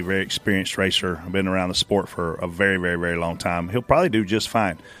 obviously a very experienced racer, been around the sport for a very, very, very long time. He'll probably do just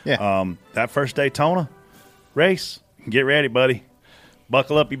fine. Yeah. That first Daytona race, get ready, buddy.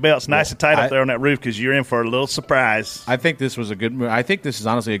 Buckle up your belts. Nice and tight up there on that roof because you're in for a little surprise. I think this was a good move. I think this is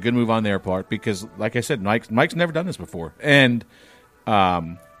honestly a good move on their part because, like I said, Mike's never done this before. And,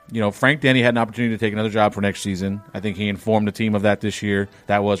 Frank Denny had an opportunity to take another job for next season. I think he informed the team of that this year.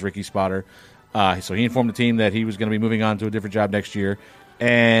 That was Ricky Spotter. So he informed the team that he was going to be moving on to a different job next year.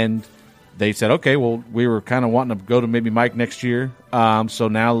 And they said, okay, well, we were kind of wanting to go to maybe Mike next year. So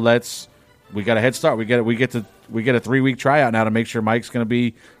now we got a head start. We get a 3-week tryout now to make sure Mike's going to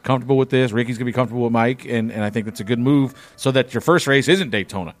be comfortable with this. Ricky's going to be comfortable with Mike, and I think that's a good move so that your first race isn't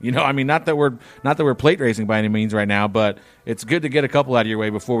Daytona. Not that we're plate racing by any means right now, but it's good to get a couple out of your way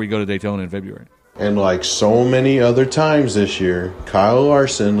before we go to Daytona in February. And like so many other times this year, Kyle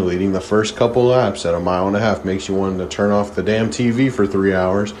Larson leading the first couple laps at 1.5 miles makes you want to turn off the damn TV for 3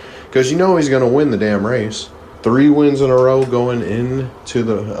 hours because he's going to win the damn race. 3 wins in a row going into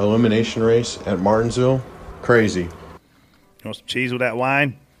the elimination race at Martinsville. Crazy. You want some cheese with that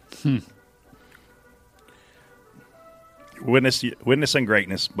wine? Witnessing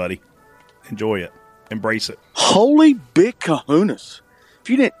greatness, buddy. Enjoy it. Embrace it. Holy big kahunas. If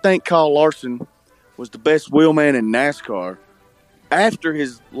you didn't think Kyle Larson was the best wheelman in NASCAR after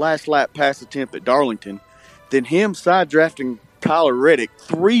his last lap pass attempt at Darlington, then him side drafting Tyler Reddick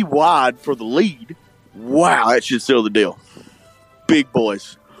 3 wide for the lead, wow, that should seal the deal. Big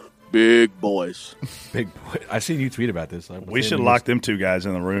boys. Big boys. Big boy. I seen you tweet about this. We should lock them 2 guys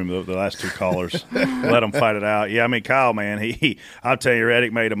in the room, the last 2 callers. Let them fight it out. Yeah, Kyle, man, I'll tell you,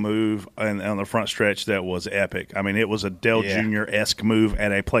 Reddick made a move on the front stretch that was epic. It was a Dale Jr.-esque move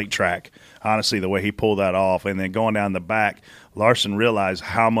at a plate track. Honestly, the way he pulled that off. And then going down the back, Larson realized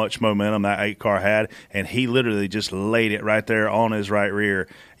how much momentum that 8 car had, and he literally just laid it right there on his right rear.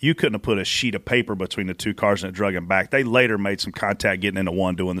 You couldn't have put a sheet of paper between the 2 cars and it drug him back. They later made some contact getting into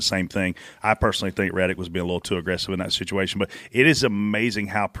one doing the same thing. I personally think Reddick was being a little too aggressive in that situation, but it is amazing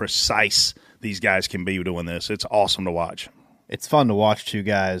how precise these guys can be doing this. It's awesome to watch. It's fun to watch 2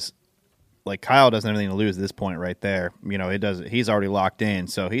 guys. Like Kyle doesn't have anything to lose at this point right there. He's already locked in,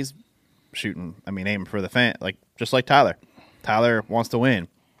 so he's shooting, aiming for the fan, just like Tyler. Tyler wants to win.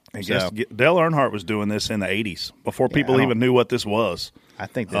 And Dale Earnhardt was doing this in the 80s before people even knew what this was. I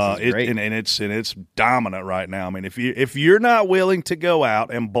think this is great. And it's dominant right now. If you're not willing to go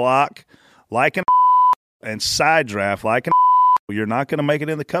out and block like an and side draft like an you're not going to make it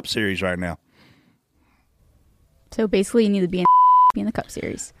in the Cup Series right now. So basically, you need to be in the Cup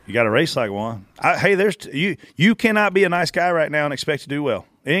Series. You got to race like one. You cannot be a nice guy right now and expect to do well.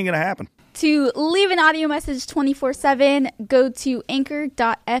 It ain't going to happen. To leave an audio message 24/7, go to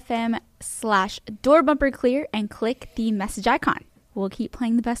anchor.fm/doorbumperclear and click the message icon. We'll keep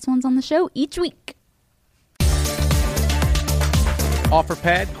playing the best ones on the show each week. Offer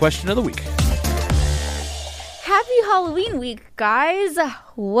pad question of the week. Happy Halloween week, guys.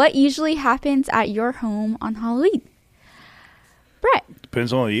 What usually happens at your home on Halloween? Brett.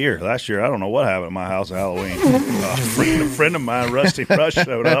 Depends on the year. Last year, I don't know what happened at my house at Halloween. A friend of mine, Rusty Rush,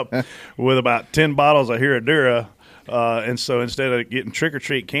 showed up with about 10 bottles of Herradura. And so instead of getting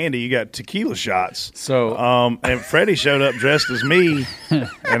trick-or-treat candy, you got tequila shots. So, and Freddie showed up dressed as me,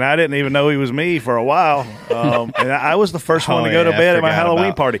 and I didn't even know he was me for a while. And I was the first one to go to bed at my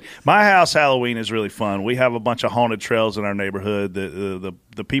Halloween party. My house Halloween is really fun. We have a bunch of haunted trails in our neighborhood.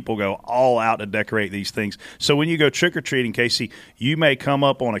 The people go all out to decorate these things. So when you go trick-or-treating, Casey, you may come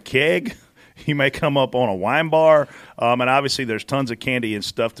up on a keg. You may come up on a wine bar, and obviously there's tons of candy and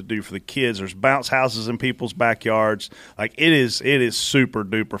stuff to do for the kids. There's bounce houses in people's backyards. It is super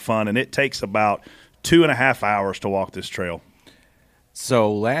duper fun, and it takes about 2.5 hours to walk this trail.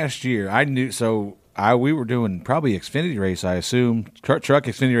 So last year, we were doing probably Xfinity race, I assume, truck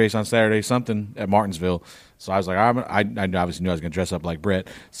Xfinity race on Saturday, something at Martinsville. So I was like, I obviously knew I was going to dress up like Brett.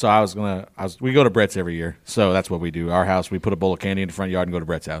 So we go to Brett's every year. So that's what we do. Our house, we put a bowl of candy in the front yard and go to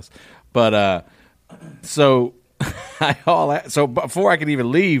Brett's house. But so before I could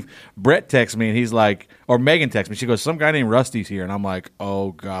even leave, Brett texts me and he's like, or Megan texts me. She goes, some guy named Rusty's here. And I'm like,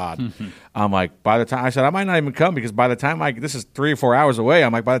 oh God. I'm like, by the time I said, I might not even come because by the time this is 3 or 4 hours away.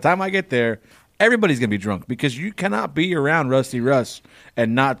 I'm like, by the time I get there, everybody's going to be drunk because you cannot be around Rusty Russ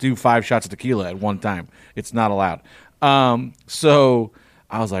and not do 5 shots of tequila at one time. It's not allowed. So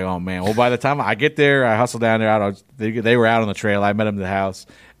I was like, oh, man. Well, by the time I get there, I hustle down there. They were out on the trail. I met them at the house,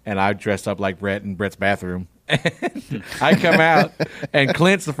 and I dressed up like Brett in Brett's bathroom. I come out, and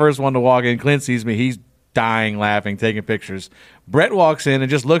Clint's the first one to walk in. Clint sees me. He's dying laughing, taking pictures. Brett walks in and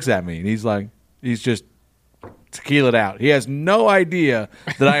just looks at me, and he's just tequila'd out. He has no idea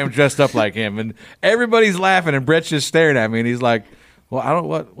that I am dressed up like him, and everybody's laughing, and Brett's just staring at me, and he's like,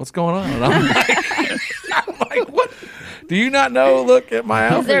 "Well, what's going on?" And I'm like, "What? Do you not know? Look at my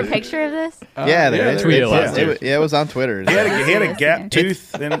outfit." Is there a picture of this? Yeah, there is. It was on Twitter. He had a gap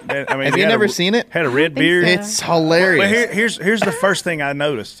tooth. Have you never seen it? Had a red beard. It's hilarious. But here's the first thing I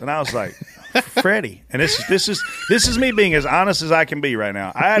noticed, and I was like, Freddie. And this is me being as honest as I can be right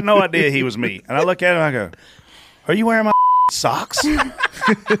now. I had no idea he was me, and I look at him and I go, "Are you wearing my socks?"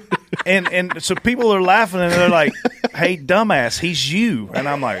 and so people are laughing and they're like, "Hey, dumbass, he's you." And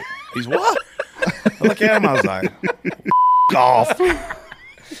I'm like, "He's what?" I look at him, I was like, "Off."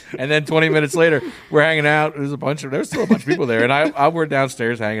 And then 20 minutes later, we're hanging out. There's still a bunch of people there, and we're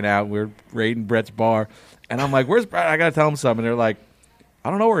downstairs hanging out. We're raiding Brett's bar, and I'm like, "Where's Brett?" I gotta tell him something. They're like, "I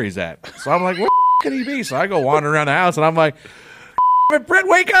don't know where he's at." So I'm like, "Where can he be?" So I go wandering around the house, and I'm like, "Brett,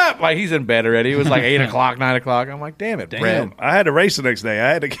 wake up!" Like, he's in bed already. It was like 8 o'clock, 9 o'clock. I'm like, "Damn it, Brett!" I had to race the next day. I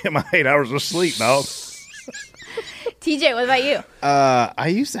had to get my 8 hours of sleep, dog. TJ, what about you? I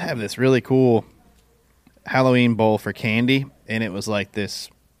used to have this really cool Halloween bowl for candy, and it was like this.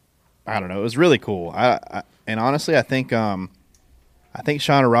 I don't know. It was really cool. And honestly, I think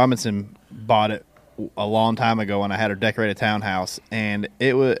Shauna Robinson bought it a long time ago when I had her decorate a townhouse, and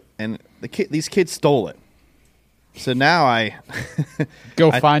these kids stole it. So now I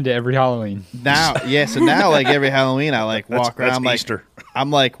find it every Halloween. So now like every Halloween I like walk around like Easter. I'm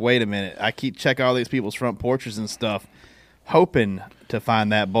like, wait a minute. I keep checking all these people's front porches and stuff, hoping to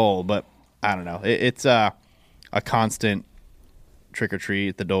find that bowl, but I don't know. It's a constant trick or treat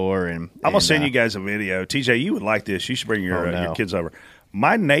at the door, and I'm gonna send you guys a video. TJ, you would like this. You should bring your kids over.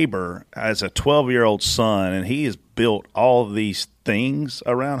 My neighbor has a 12-year-old son, and he has built all of these things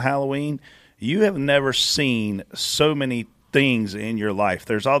around Halloween. You have never seen so many things in your life.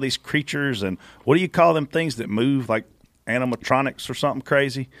 There's all these creatures, and what do you call them things that move, like animatronics or something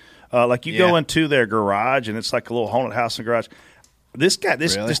crazy? Like you go into their garage, and it's like a little haunted house in the garage. This guy, I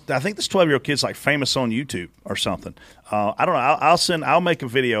think this 12-year-old kid's like famous on YouTube or something. I don't know. I'll make a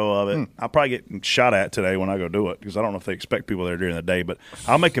video of it. I'll probably get shot at today when I go do it because I don't know if they expect people there during the day. But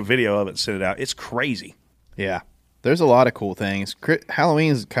I'll make a video of it and send it out. It's crazy. Yeah. There's a lot of cool things.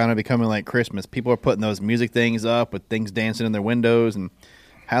 Halloween is kind of becoming like Christmas. People are putting those music things up with things dancing in their windows, and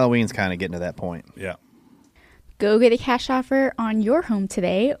Halloween's kind of getting to that point. Yeah. Go get a cash offer on your home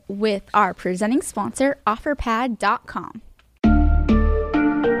today with our presenting sponsor, OfferPad.com.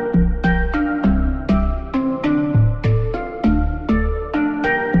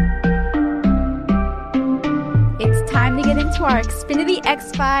 It's time to get into our Xfinity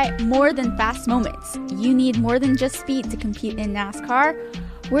X5 More Than Fast moments. You need more than just speed to compete in NASCAR.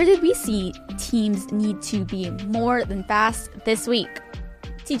 Where did we see teams need to be more than fast this week?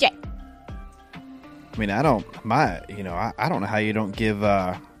 TJ. I mean, I don't know how you don't give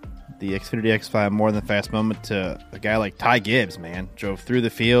the Xfinity X5 More Than Fast moment to a guy like Ty Gibbs, man. Drove through the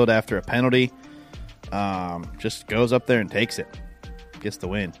field after a penalty. Just goes up there and takes it. Gets the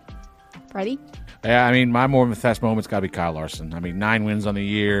win. Ready? Yeah, I mean, my more than fast moment's got to be Kyle Larson. I mean, 9 wins on the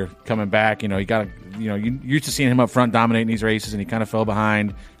year, coming back. You you used to seeing him up front dominating these races, and he kind of fell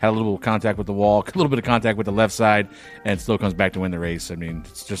behind, had a little contact with the wall, a little bit of contact with the left side, and still comes back to win the race. I mean,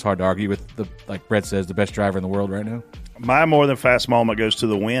 it's just hard to argue with, like Brett says, the best driver in the world right now. My more than fast moment goes to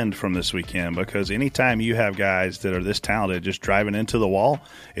the wind from this weekend, because anytime you have guys that are this talented just driving into the wall,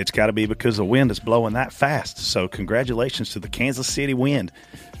 it's got to be because the wind is blowing that fast. So congratulations to the Kansas City Wind.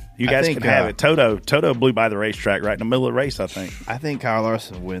 You guys can have it. Toto blew by the racetrack right in the middle of the race, I think. I think Kyle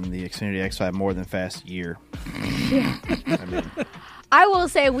Larson will win the Xfinity X5 More Than Fast year. I will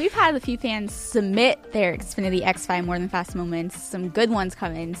say we've had a few fans submit their Xfinity X5 More Than Fast moments. Some good ones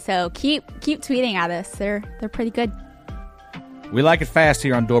coming. So keep tweeting at us. They're pretty good. We like it fast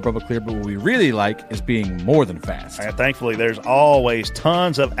here on Door Bubba Clear, but what we really like is being more than fast. And thankfully, there's always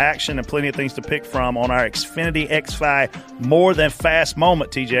tons of action and plenty of things to pick from on our Xfinity X5 more than fast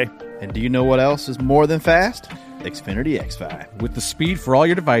moment, TJ. And do you know what else is more than fast? Xfinity X5. With the speed for all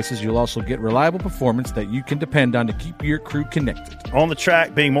your devices, you'll also get reliable performance that you can depend on to keep your crew connected. On the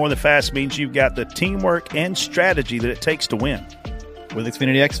track, being more than fast means you've got the teamwork and strategy that it takes to win. With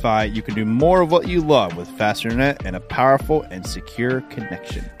Xfinity X5, you can do more of what you love with faster internet and a powerful and secure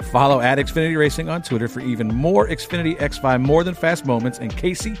connection. Follow @Xfinity Racing on Twitter for even more Xfinity X5 more than fast moments. And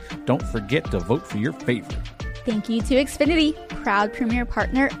Casey, don't forget to vote for your favorite. Thank you to Xfinity, proud premier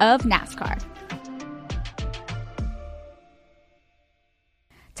partner of NASCAR.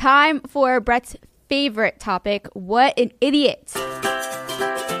 Time for Brett's favorite topic, What an Idiot.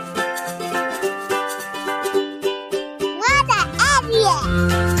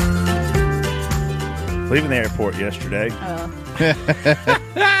 Leaving the airport yesterday,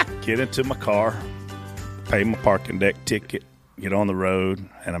 get into my car, pay my parking deck ticket, get on the road,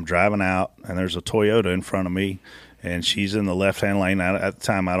 and I'm driving out, and there's a Toyota in front of me, and she's in the left-hand lane. At the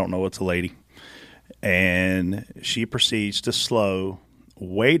time, I don't know, it's a lady. And she proceeds to slow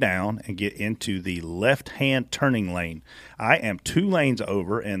way down and get into the left-hand turning lane. I am 2 lanes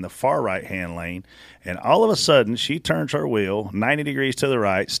over in the far right-hand lane, and all of a sudden she turns her wheel 90 degrees to the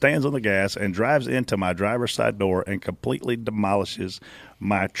right, stands on the gas, and drives into my driver's side door and completely demolishes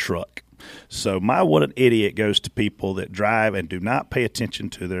my truck. So my what an idiot goes to people that drive and do not pay attention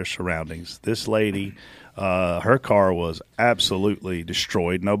to their surroundings. This lady, her car was absolutely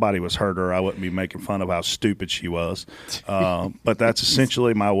destroyed. Nobody was hurt her. I wouldn't be making fun of how stupid she was. But that's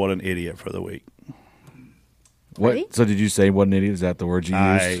essentially my what an idiot for the week. What? So did you say what an idiot? Is that the word you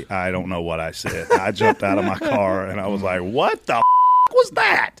used? I don't know what I said. I jumped out of my car and I was like, what the was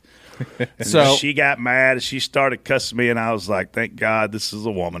that? So she got mad and she started cussing me, and I was like, thank God this is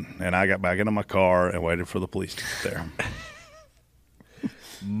a woman. And I got back into my car and waited for the police to get there.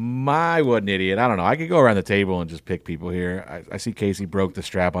 My what an idiot. I don't know. I could go around the table and just pick people here. I see Casey broke the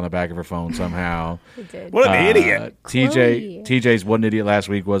strap on the back of her phone somehow. He did. What an idiot. TJ's what an idiot last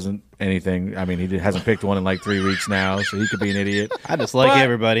week wasn't anything. I mean, he hasn't picked one in like 3 weeks now, so he could be an idiot. I just like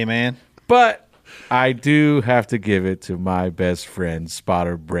everybody, man. But I do have to give it to my best friend,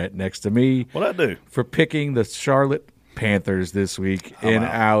 Spotter Brett, next to me. What'd I do? For picking the Charlotte Panthers this week in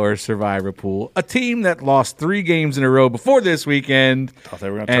our Survivor pool. A team that lost 3 games in a row before this weekend. Thought they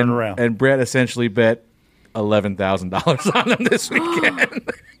were going to turn around. And Brett essentially bet $11,000 on them this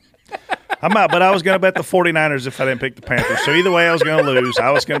weekend. I'm out, but I was going to bet the 49ers if I didn't pick the Panthers. So either way, I was going to lose.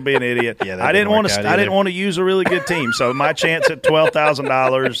 I was going to be an idiot. Yeah, I didn't want to use a really good team. So my chance at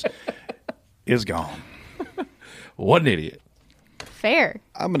 $12,000 is gone. What an idiot. Fair.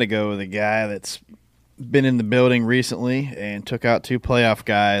 I'm going to go with a guy that's been in the building recently and took out 2 playoff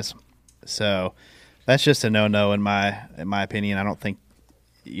guys. So that's just a no-no in my opinion. I don't think,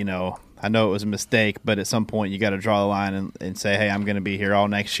 I know it was a mistake, but at some point you got to draw the line and say, hey, I'm going to be here all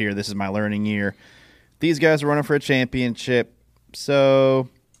next year. This is my learning year. These guys are running for a championship, so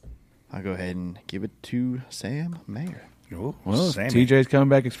I'll go ahead and give it to Sam Mayer. Ooh, well, if Sammy. TJ's coming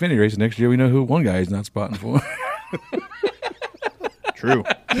back Xfinity racing next year, we know who one guy is not spotting for. True.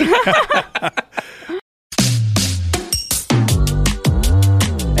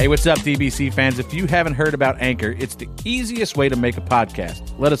 Hey, what's up, DBC fans? If you haven't heard about Anchor, it's the easiest way to make a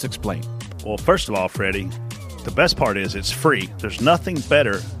podcast. Let us explain. Well, first of all, Freddie, the best part is it's free. There's nothing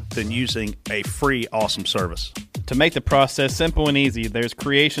better than using a free, awesome service. To make the process simple and easy, there's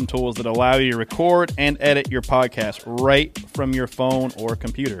creation tools that allow you to record and edit your podcast right from your phone or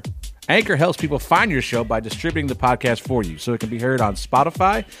computer. Anchor helps people find your show by distributing the podcast for you, so it can be heard on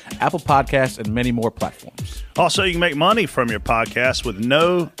Spotify, Apple Podcasts, and many more platforms. Also, you can make money from your podcast with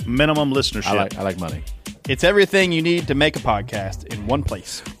no minimum listenership. I like money. It's everything you need to make a podcast in one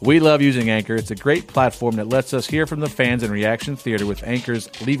place. We love using Anchor. It's a great platform that lets us hear from the fans in Reaction Theater with Anchor's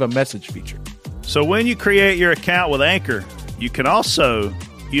Leave a Message feature. So when you create your account with Anchor, you can also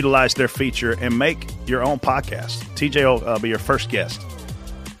utilize their feature and make your own podcast. TJ will be your first guest.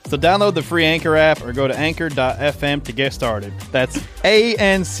 So download the free Anchor app or go to anchor.fm to get started. That's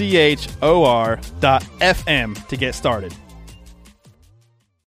ANCHOR.FM to get started.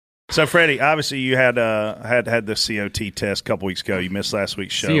 So, Freddie, obviously you had the COT test a couple weeks ago. You missed last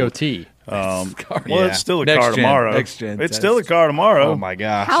week's show. COT. It's still a car tomorrow. It's still a car tomorrow. Oh, my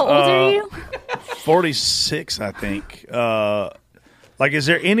gosh. How old are you? 46, I think. Is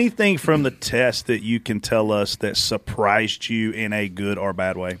there anything from the test that you can tell us that surprised you in a good or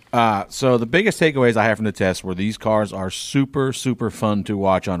bad way? So the biggest takeaways I have from the test were these cars are super, super fun to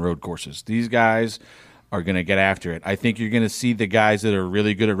watch on road courses. These guys are going to get after it. I think you're going to see the guys that are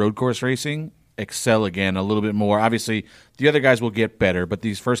really good at road course racing excel again a little bit more. Obviously, the other guys will get better, but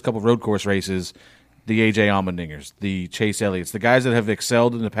these first couple of road course races, the A.J. Allmendingers, the Chase Elliott's, the guys that have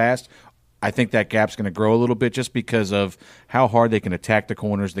excelled in the past, I think that gap's going to grow a little bit just because of how hard they can attack the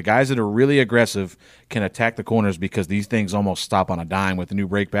corners. The guys that are really aggressive can attack the corners because these things almost stop on a dime with the new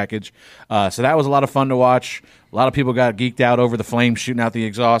brake package. So that was a lot of fun to watch. A lot of people got geeked out over the flames shooting out the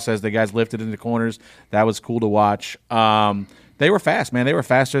exhaust as the guys lifted into corners. That was cool to watch. They were fast, man. They were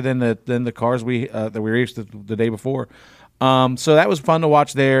faster than the cars that we raced the day before. So that was fun to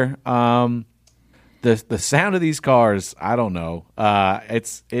watch there. The sound of these cars, I don't know.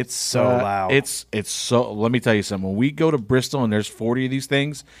 It's so loud. It's so. Let me tell you something. When we go to Bristol and there's 40 of these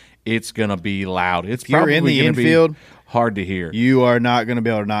things, it's gonna be loud. It's if you're probably in the gonna infield, be hard to hear. You are not going to be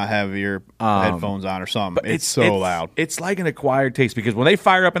able to not have your headphones on or something. It's so loud. It's like an acquired taste because when they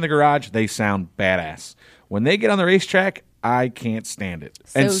fire up in the garage, they sound badass. When they get on the racetrack, I can't stand it.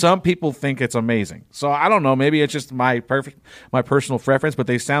 And some people think it's amazing. So I don't know. Maybe it's just my personal preference, but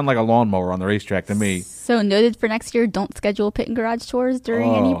they sound like a lawnmower on the racetrack to me. So noted for next year, don't schedule pit and garage tours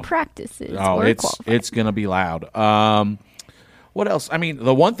during any practices or qualifying. It's going to be loud. What else? I mean,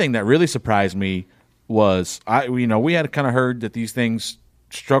 the one thing that really surprised me was we had kind of heard that these things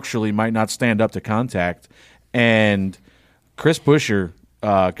structurally might not stand up to contact, and Chris Buescher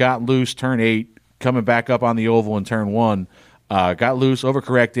got loose turn 8, coming back up on the oval in turn 1, got loose,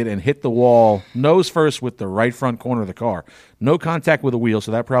 overcorrected, and hit the wall nose first with the right front corner of the car. No contact with the wheel,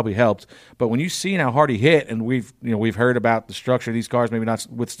 so that probably helped. But when you see how hard he hit, and we've heard about the structure of these cars maybe not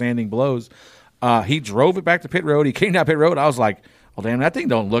withstanding blows, he drove it back to pit road. He came down pit road. I was like, well, damn, that thing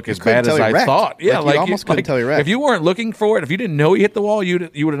don't look as bad as I thought. Yeah, like you almost couldn't tell he wrecked. If you weren't looking for it, if you didn't know he hit the wall, you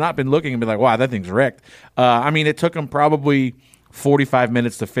would have not been looking and be like, wow, that thing's wrecked. I mean, it took him probably 45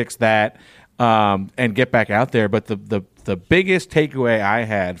 minutes to fix that and get back out there. But the biggest takeaway I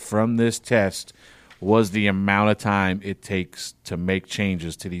had from this test was the amount of time it takes to make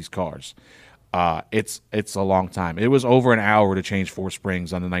changes to these cars. It's a long time. It was over an hour to change 4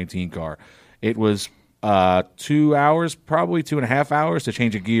 springs on the 19 car. It was 2 hours, probably 2.5 hours to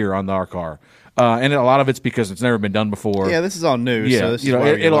change a gear on our car. And a lot of it's because it's never been done before. Yeah, this is all new. Yeah, so this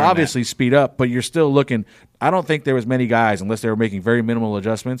it'll obviously speed up, but you're still looking. I don't think there was many guys, unless they were making very minimal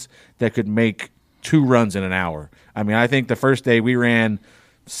adjustments, that could make 2 runs in an hour. I mean, I think the first day we ran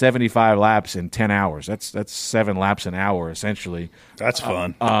 75 laps in 10 hours. That's 7 laps an hour, essentially. That's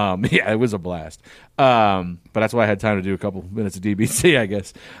fun. Yeah, it was a blast. But that's why I had time to do a couple minutes of DBC, I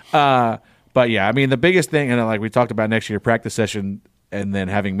guess. But, yeah, I mean, the biggest thing, and like we talked about next year, practice session and then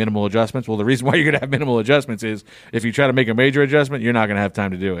having minimal adjustments. Well, the reason why you're going to have minimal adjustments is if you try to make a major adjustment, you're not going to have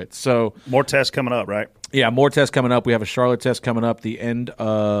time to do it. So more tests coming up, right? Yeah, more tests coming up. We have a Charlotte test coming up the end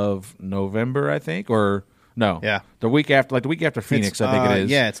of November, I think, or no. Yeah. The week after Phoenix, I think it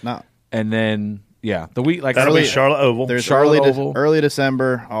is. Yeah, it's not. And then, yeah, the week like that'll be Charlotte Oval. There's Charlotte Oval. early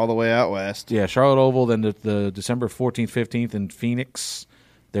December all the way out west. Yeah, Charlotte Oval, then the December 14th, 15th in Phoenix.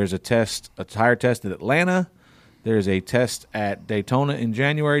 There's a tire test at Atlanta. There's a test at Daytona in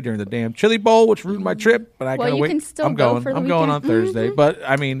January during the damn Chili Bowl, which ruined my trip. But I gotta wait. Can still I'm go going. for the I'm going on weekend. Thursday. But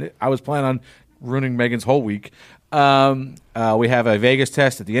I mean, I was planning on ruining Megan's whole week. We have a Vegas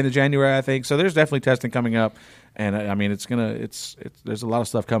test at the end of January, I think. So there's definitely testing coming up, and I mean, there's a lot of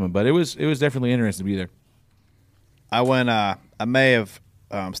stuff coming. But it was definitely interesting to be there. I went. I may have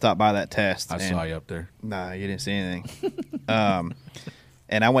stopped by that test. I saw you up there. No, you didn't see anything.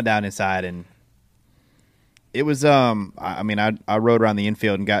 And I went down inside, and it was. I mean, I rode around the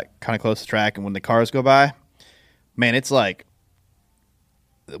infield and got kind of close to the track, and when the cars go by, man, it's like.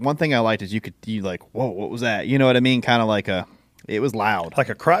 One thing I liked is you like, whoa, what was that? You know what I mean? Kind of like it was loud. Like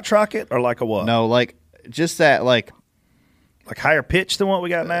a crotch rocket or like a what? No, like just that, like higher pitch than what we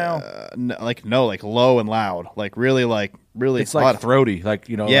got now. Like low and loud, like really. It's like throaty, like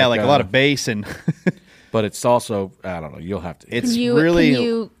Yeah, like a lot of bass and. But it's also, I don't know. You'll have to. It's can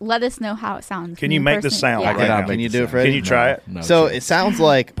you let us know how it sounds? Can you make the sound? Yeah. Can you do it, Freddie? Can you try it? No, so it sounds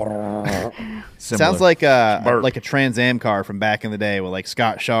like sounds like a Trans Am car from back in the day with like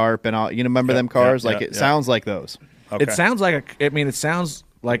Scott Sharp and all. Remember them cars? It sounds like those. Okay. It sounds like it sounds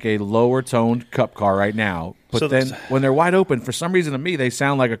like a lower toned Cup car right now. But so then when they're wide open, for some reason to me, they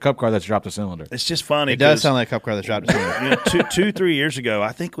sound like a Cup car that's dropped a cylinder. It's just funny. It does sound like a Cup car that's dropped a cylinder. 2-3 years ago,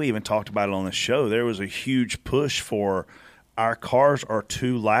 I think we even talked about it on the show. There was a huge push for our cars are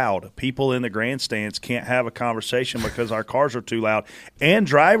too loud. People in the grandstands can't have a conversation because our cars are too loud. And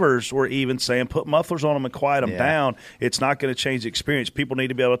drivers were even saying, put mufflers on them and quiet them down. It's not going to change the experience. People need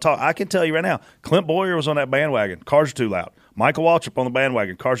to be able to talk. I can tell you right now, Clint Boyer was on that bandwagon. Cars are too loud. Michael Waltrip on the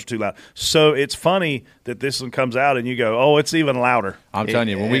bandwagon. Cars are too loud. So it's funny that this one comes out and you go, oh, it's even louder. I'm telling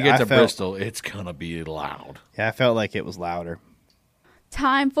you, when we get to Bristol, it's going to be loud. Yeah, I felt like it was louder.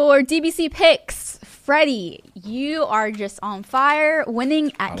 Time for DBC picks. Freddie, you are just on fire,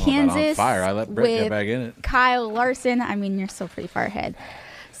 winning at Kansas. On fire. I let Brett get back in it. Kyle Larson. I mean, you're still pretty far ahead.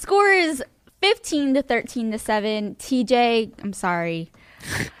 Score is 15 to 13 to 7. TJ, I'm sorry.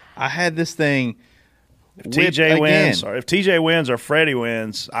 I had this thing. If TJ wins or Freddie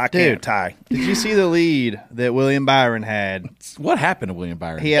wins, I can't tie. Did you see the lead that William Byron had? What happened to William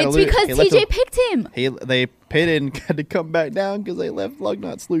Byron? It's because TJ picked him. They pitted and had to come back down because they left lug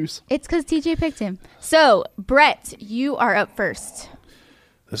nuts loose. It's because TJ picked him. So, Brett, you are up first.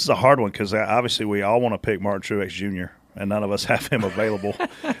 This is a hard one because obviously we all want to pick Martin Truex Jr., and none of us have him available.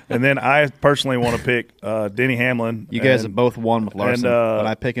 And then I personally want to pick Denny Hamlin. You guys have both won with Larson. When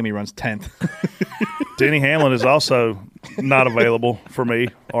I pick him, he runs 10th. Denny Hamlin is also not available for me,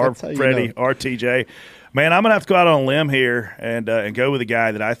 or Freddie, or TJ. Man, I'm going to have to go out on a limb here and go with a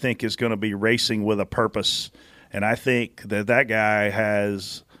guy that I think is going to be racing with a purpose. And I think that guy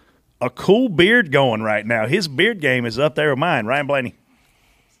has a cool beard going right now. His beard game is up there with mine. Ryan Blaney.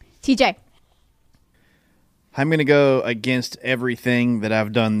 TJ. I'm going to go against everything that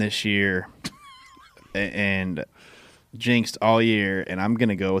I've done this year and jinxed all year, and I'm going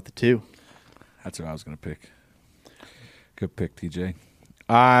to go with the 2. That's what I was going to pick. Good pick, TJ.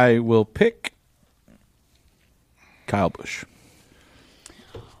 I will pick Kyle Busch.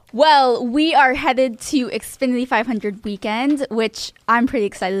 Well, we are headed to Xfinity 500 weekend, which I'm pretty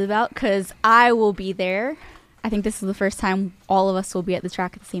excited about because I will be there. I think this is the first time all of us will be at the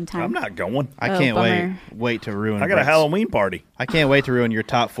track at the same time. I'm not going. I can't wait to ruin. I got a Halloween party. I can't wait to ruin your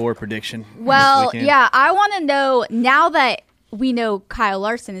top 4 prediction. Well, yeah, I want to know now that we know Kyle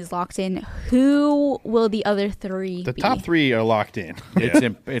Larson is locked in. Who will the other 3 The be? top 3 are locked in.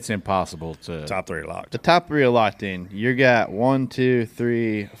 It's impossible to. Top 3 are locked. The top 3 are locked in. You got 1, 2,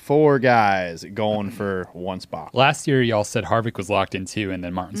 3, 4 guys going for one spot. Last year, y'all said Harvick was locked in too, and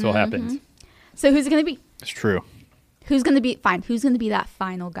then Martinsville happened. So who's it going to be? It's true. Who's going to be fine? Who's going to be that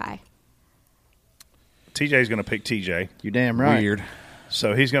final guy? TJ's going to pick TJ. You damn right. Weird.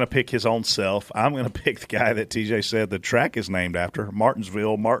 So he's going to pick his own self. I'm going to pick the guy that TJ said the track is named after,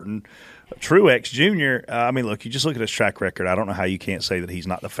 Martinsville, Martin Truex Jr. I mean, look, you just look at his track record. I don't know how you can't say that he's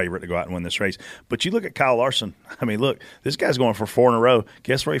not the favorite to go out and win this race. But you look at Kyle Larson. I mean, look, this guy's going for 4 in a row.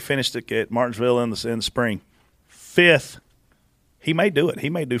 Guess where he finished at Martinsville in the spring? 5th. He may do it.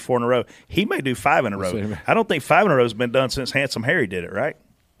 He may do 4 in a row. He may do 5 in a row. I don't think 5 in a row has been done since Handsome Harry did it, right?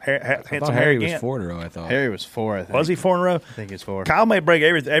 Handsome Harry was 4 in a row, I thought. Harry was 4, I think. Was he 4 in a row? I think he's 4. Kyle may break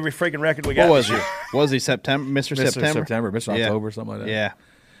every freaking record we got. What was he? Was he September? Mr. September? Mr. October, something like that. Yeah.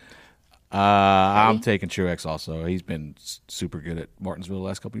 I'm taking Truex also. He's been super good at Martinsville the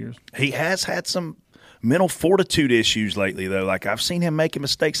last couple of years. He has had some mental fortitude issues lately, though. Like, I've seen him making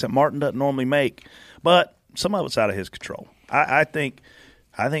mistakes that Martin doesn't normally make. But some of it's out of his control. I think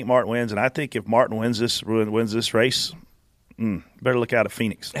Martin wins, and I think if Martin wins this race, better look out at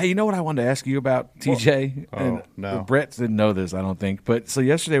Phoenix. Hey, you know what I wanted to ask you about, TJ? No. Brett didn't know this, I don't think. But so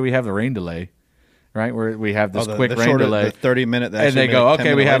yesterday we have the rain delay, right? Where we have this quick rain delay. The 30-minute. And they go,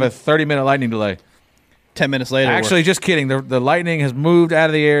 okay, we have a 30-minute lightning delay. 10 minutes later. Actually, just kidding. The lightning has moved out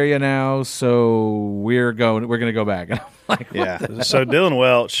of the area now, so we're going to go back. And I'm like, yeah. So Dylan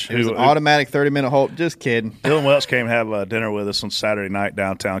Welch, it was an automatic 30-minute halt. Just kidding. Dylan Welch came to have dinner with us on Saturday night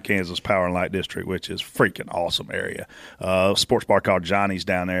downtown Kansas, Power and Light District, which is freaking awesome area. Sports bar called Johnny's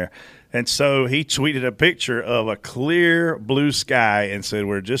down there. And so he tweeted a picture of a clear blue sky and said,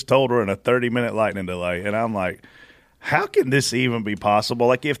 "We're just told we're in a 30-minute lightning delay." And I'm like, how can this even be possible?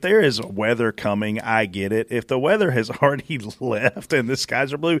 Like, if there is weather coming, I get it. If the weather has already left and the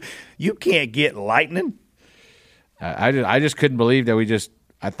skies are blue, you can't get lightning. I just couldn't believe that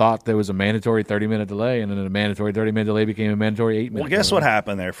I thought there was a mandatory 30-minute delay, and then a mandatory 30-minute delay became a mandatory 8-minute Well, guess delay. what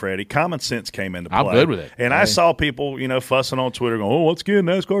happened there, Freddie? Common sense came into play. I'm good with it. And I saw people, fussing on Twitter going, "Oh, once again,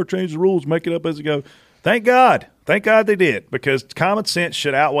 NASCAR changed the rules, make it up as it goes." Thank God. Thank God they did, because common sense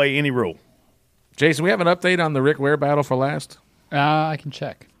should outweigh any rule. Jason, we have an update on the Rick Ware battle for last. I can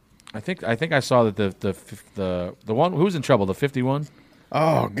check. I think I saw that the one who's in trouble, the 51.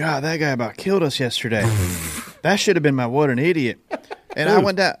 Oh God, that guy about killed us yesterday. That should have been my what an idiot. And I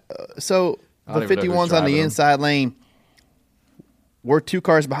went down. So the 51's on the inside lane. We're 2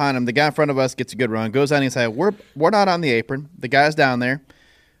 cars behind him. The guy in front of us gets a good run, goes on the inside. We're not on the apron. The guy's down there.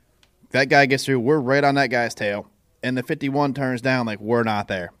 That guy gets through. We're right on that guy's tail, and the 51 turns down like we're not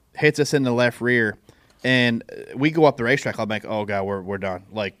there. Hits us in the left rear, and we go up the racetrack. I'm like, oh God, we're done.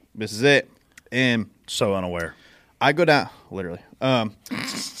 Like, this is it. And so unaware. I go down, literally.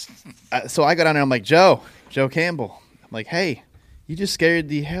 So I go down there. I'm like, Joe Campbell. I'm like, hey, you just scared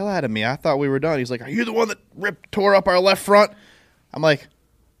the hell out of me. I thought we were done. He's like, are you the one that tore up our left front? I'm like,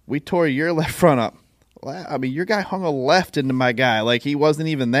 we tore your left front up. I mean, your guy hung a left into my guy. Like, he wasn't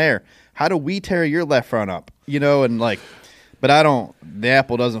even there. How do we tear your left front up? And like, but the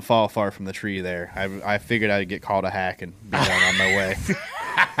apple doesn't fall far from the tree there. I figured I'd get called a hack and be on my way.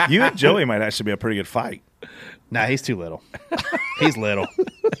 You and Joey might actually be a pretty good fight. Nah, he's too little. He's little.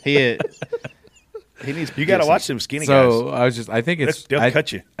 He needs. You got to watch them skinny guys. So I think it's they'll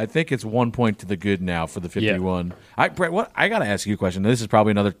cut you. I think it's 1 point to the good now for the 51. Yeah. Brett, I got to ask you a question. This is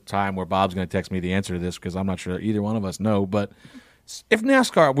probably another time where Bob's going to text me the answer to this because I'm not sure either one of us know. But if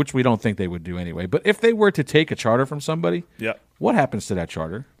NASCAR, which we don't think they would do anyway, but if they were to take a charter from somebody, what happens to that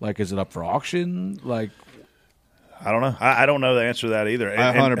charter? Like, is it up for auction? Like. I don't know. I don't know the answer to that either.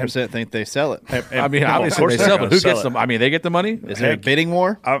 I 100% think they sell it. I mean, obviously they sell, but who gets them? I mean, they get the money? Is there a bidding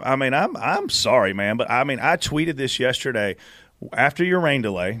war? I mean, I'm sorry, man, but I mean, I tweeted this yesterday. After your rain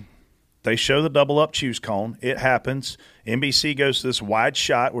delay, they show the double-up choose cone. It happens. NBC goes to this wide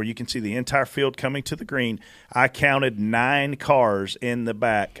shot where you can see the entire field coming to the green. I counted 9 cars in the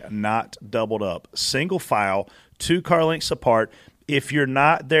back, not doubled up. Single file, 2 car lengths apart. If you're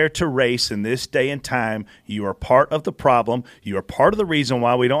not there to race in this day and time, you are part of the problem. You are part of the reason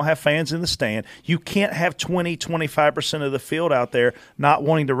why we don't have fans in the stand. You can't have 20, 25% of the field out there not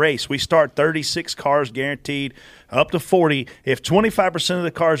wanting to race. We start 36 cars guaranteed, up to 40. If 25% of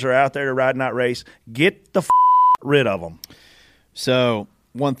the cars are out there to ride, not race, get the rid of them. So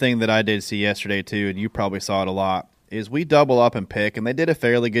one thing that I did see yesterday too, and you probably saw it a lot, is we double up and pick, and they did a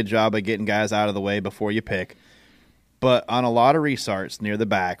fairly good job of getting guys out of the way before you pick. But on a lot of restarts near the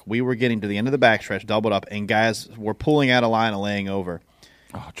back, we were getting to the end of the backstretch, doubled up, and guys were pulling out of line and laying over.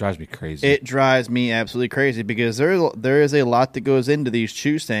 Oh, it drives me crazy. It drives me absolutely crazy because there is a lot that goes into these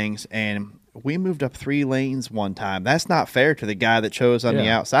choose things, and we moved up 3 lanes one time. That's not fair to the guy that chose on the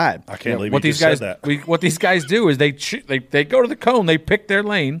outside. I can't believe you just said that. What these guys do is they go to the cone, they pick their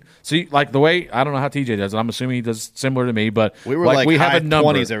lane. So like the way, I don't know how TJ does it. I'm assuming he does similar to me, but we were we have a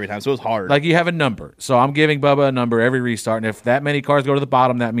number 20s every time, so it was hard. Like you have a number. So I'm giving Bubba a number every restart, and if that many cars go to the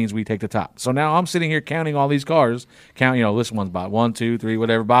bottom, that means we take the top. So now I'm sitting here counting all these cars, this one's bottom, 1, 2, 3,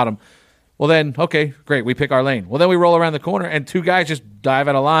 whatever bottom. Well, then, okay, great. We pick our lane. Well, then we roll around the corner, and 2 guys just dive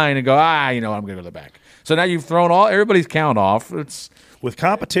out of line and go, I'm going to go to the back. So now you've thrown everybody's count off. With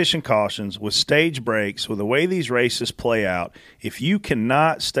competition cautions, with stage breaks, with the way these races play out, if you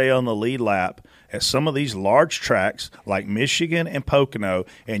cannot stay on the lead lap at some of these large tracks like Michigan and Pocono,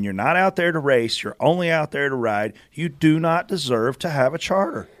 and you're not out there to race, you're only out there to ride, you do not deserve to have a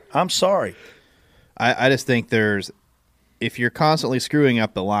charter. I'm sorry. I just think if you're constantly screwing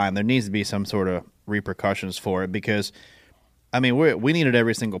up the line, there needs to be some sort of repercussions for it because, I mean, we needed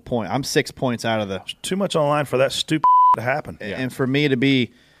every single point. I'm 6 points out of the... There's too much on the line for that stupid to happen. And for me to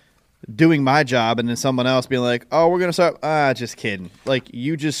be doing my job and then someone else being like, oh, we're going to start... just kidding. Like,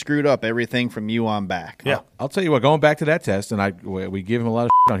 you just screwed up everything from you on back. Yeah. I'll tell you what, going back to that test, and we give him a lot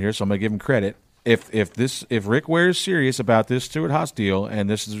of on here, so I'm going to give him credit. If Rick Ware is serious about this Stewart-Haas deal, and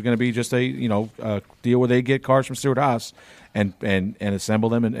this is going to be just a deal where they get cars from Stewart-Haas and assemble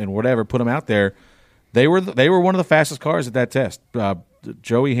them and whatever, put them out there, they were one of the fastest cars at that test.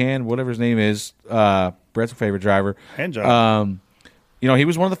 Joey Hand, whatever his name is, Brett's favorite driver. Hand job. He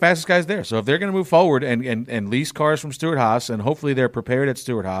was one of the fastest guys there. So if they're going to move forward and lease cars from Stewart-Haas, and hopefully they're prepared at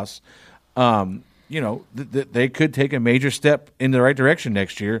Stewart-Haas, they could take a major step in the right direction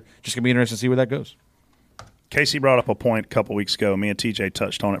next year. Just going to be interesting to see where that goes. Casey brought up a point a couple weeks ago. Me and TJ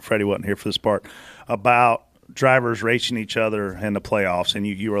touched on it. Freddie wasn't here for this part, about drivers racing each other in the playoffs. And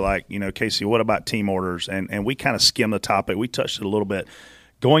you were like, Casey, what about team orders? And we kind of skimmed the topic. We touched it a little bit.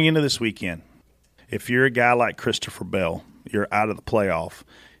 Going into this weekend, if you're a guy like Christopher Bell, you're out of the playoff,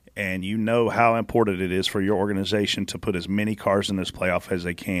 and you know how important it is for your organization to put as many cars in this playoff as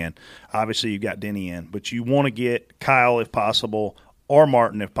they can. Obviously, you've got Denny in, but you want to get Kyle if possible or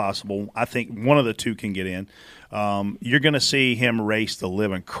Martin if possible. I think one of the two can get in. You're going to see him race the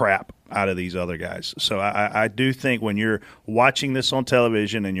living crap out of these other guys. So I do think when you're watching this on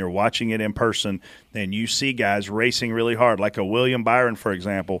television and you're watching it in person, then you see guys racing really hard, like a William Byron, for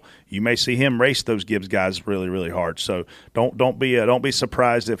example. You may see him race those Gibbs guys really, really hard. So don't be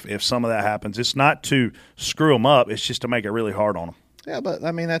surprised if some of that happens. It's not to screw them up. It's just to make it really hard on them. Yeah, but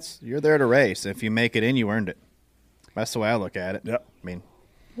I mean you're there to race. If you make it in, you earned it. That's the way I look at it. Yep.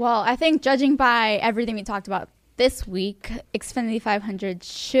 Well, I think judging by everything we talked about this week, Xfinity 500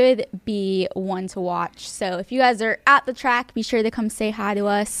 should be one to watch. So if you guys are at the track, be sure to come say hi to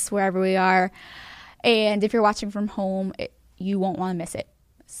us wherever we are. And if you're watching from home, you won't want to miss it.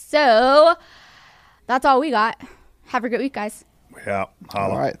 So that's all we got. Have a great week, guys. Yeah.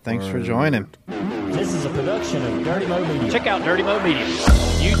 All right. Thanks for joining. This is a production of Dirty Mo Media. Check out Dirty Mo Media on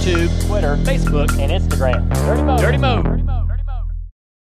YouTube, Twitter, Facebook, and Instagram. Dirty Mo. Dirty Mo.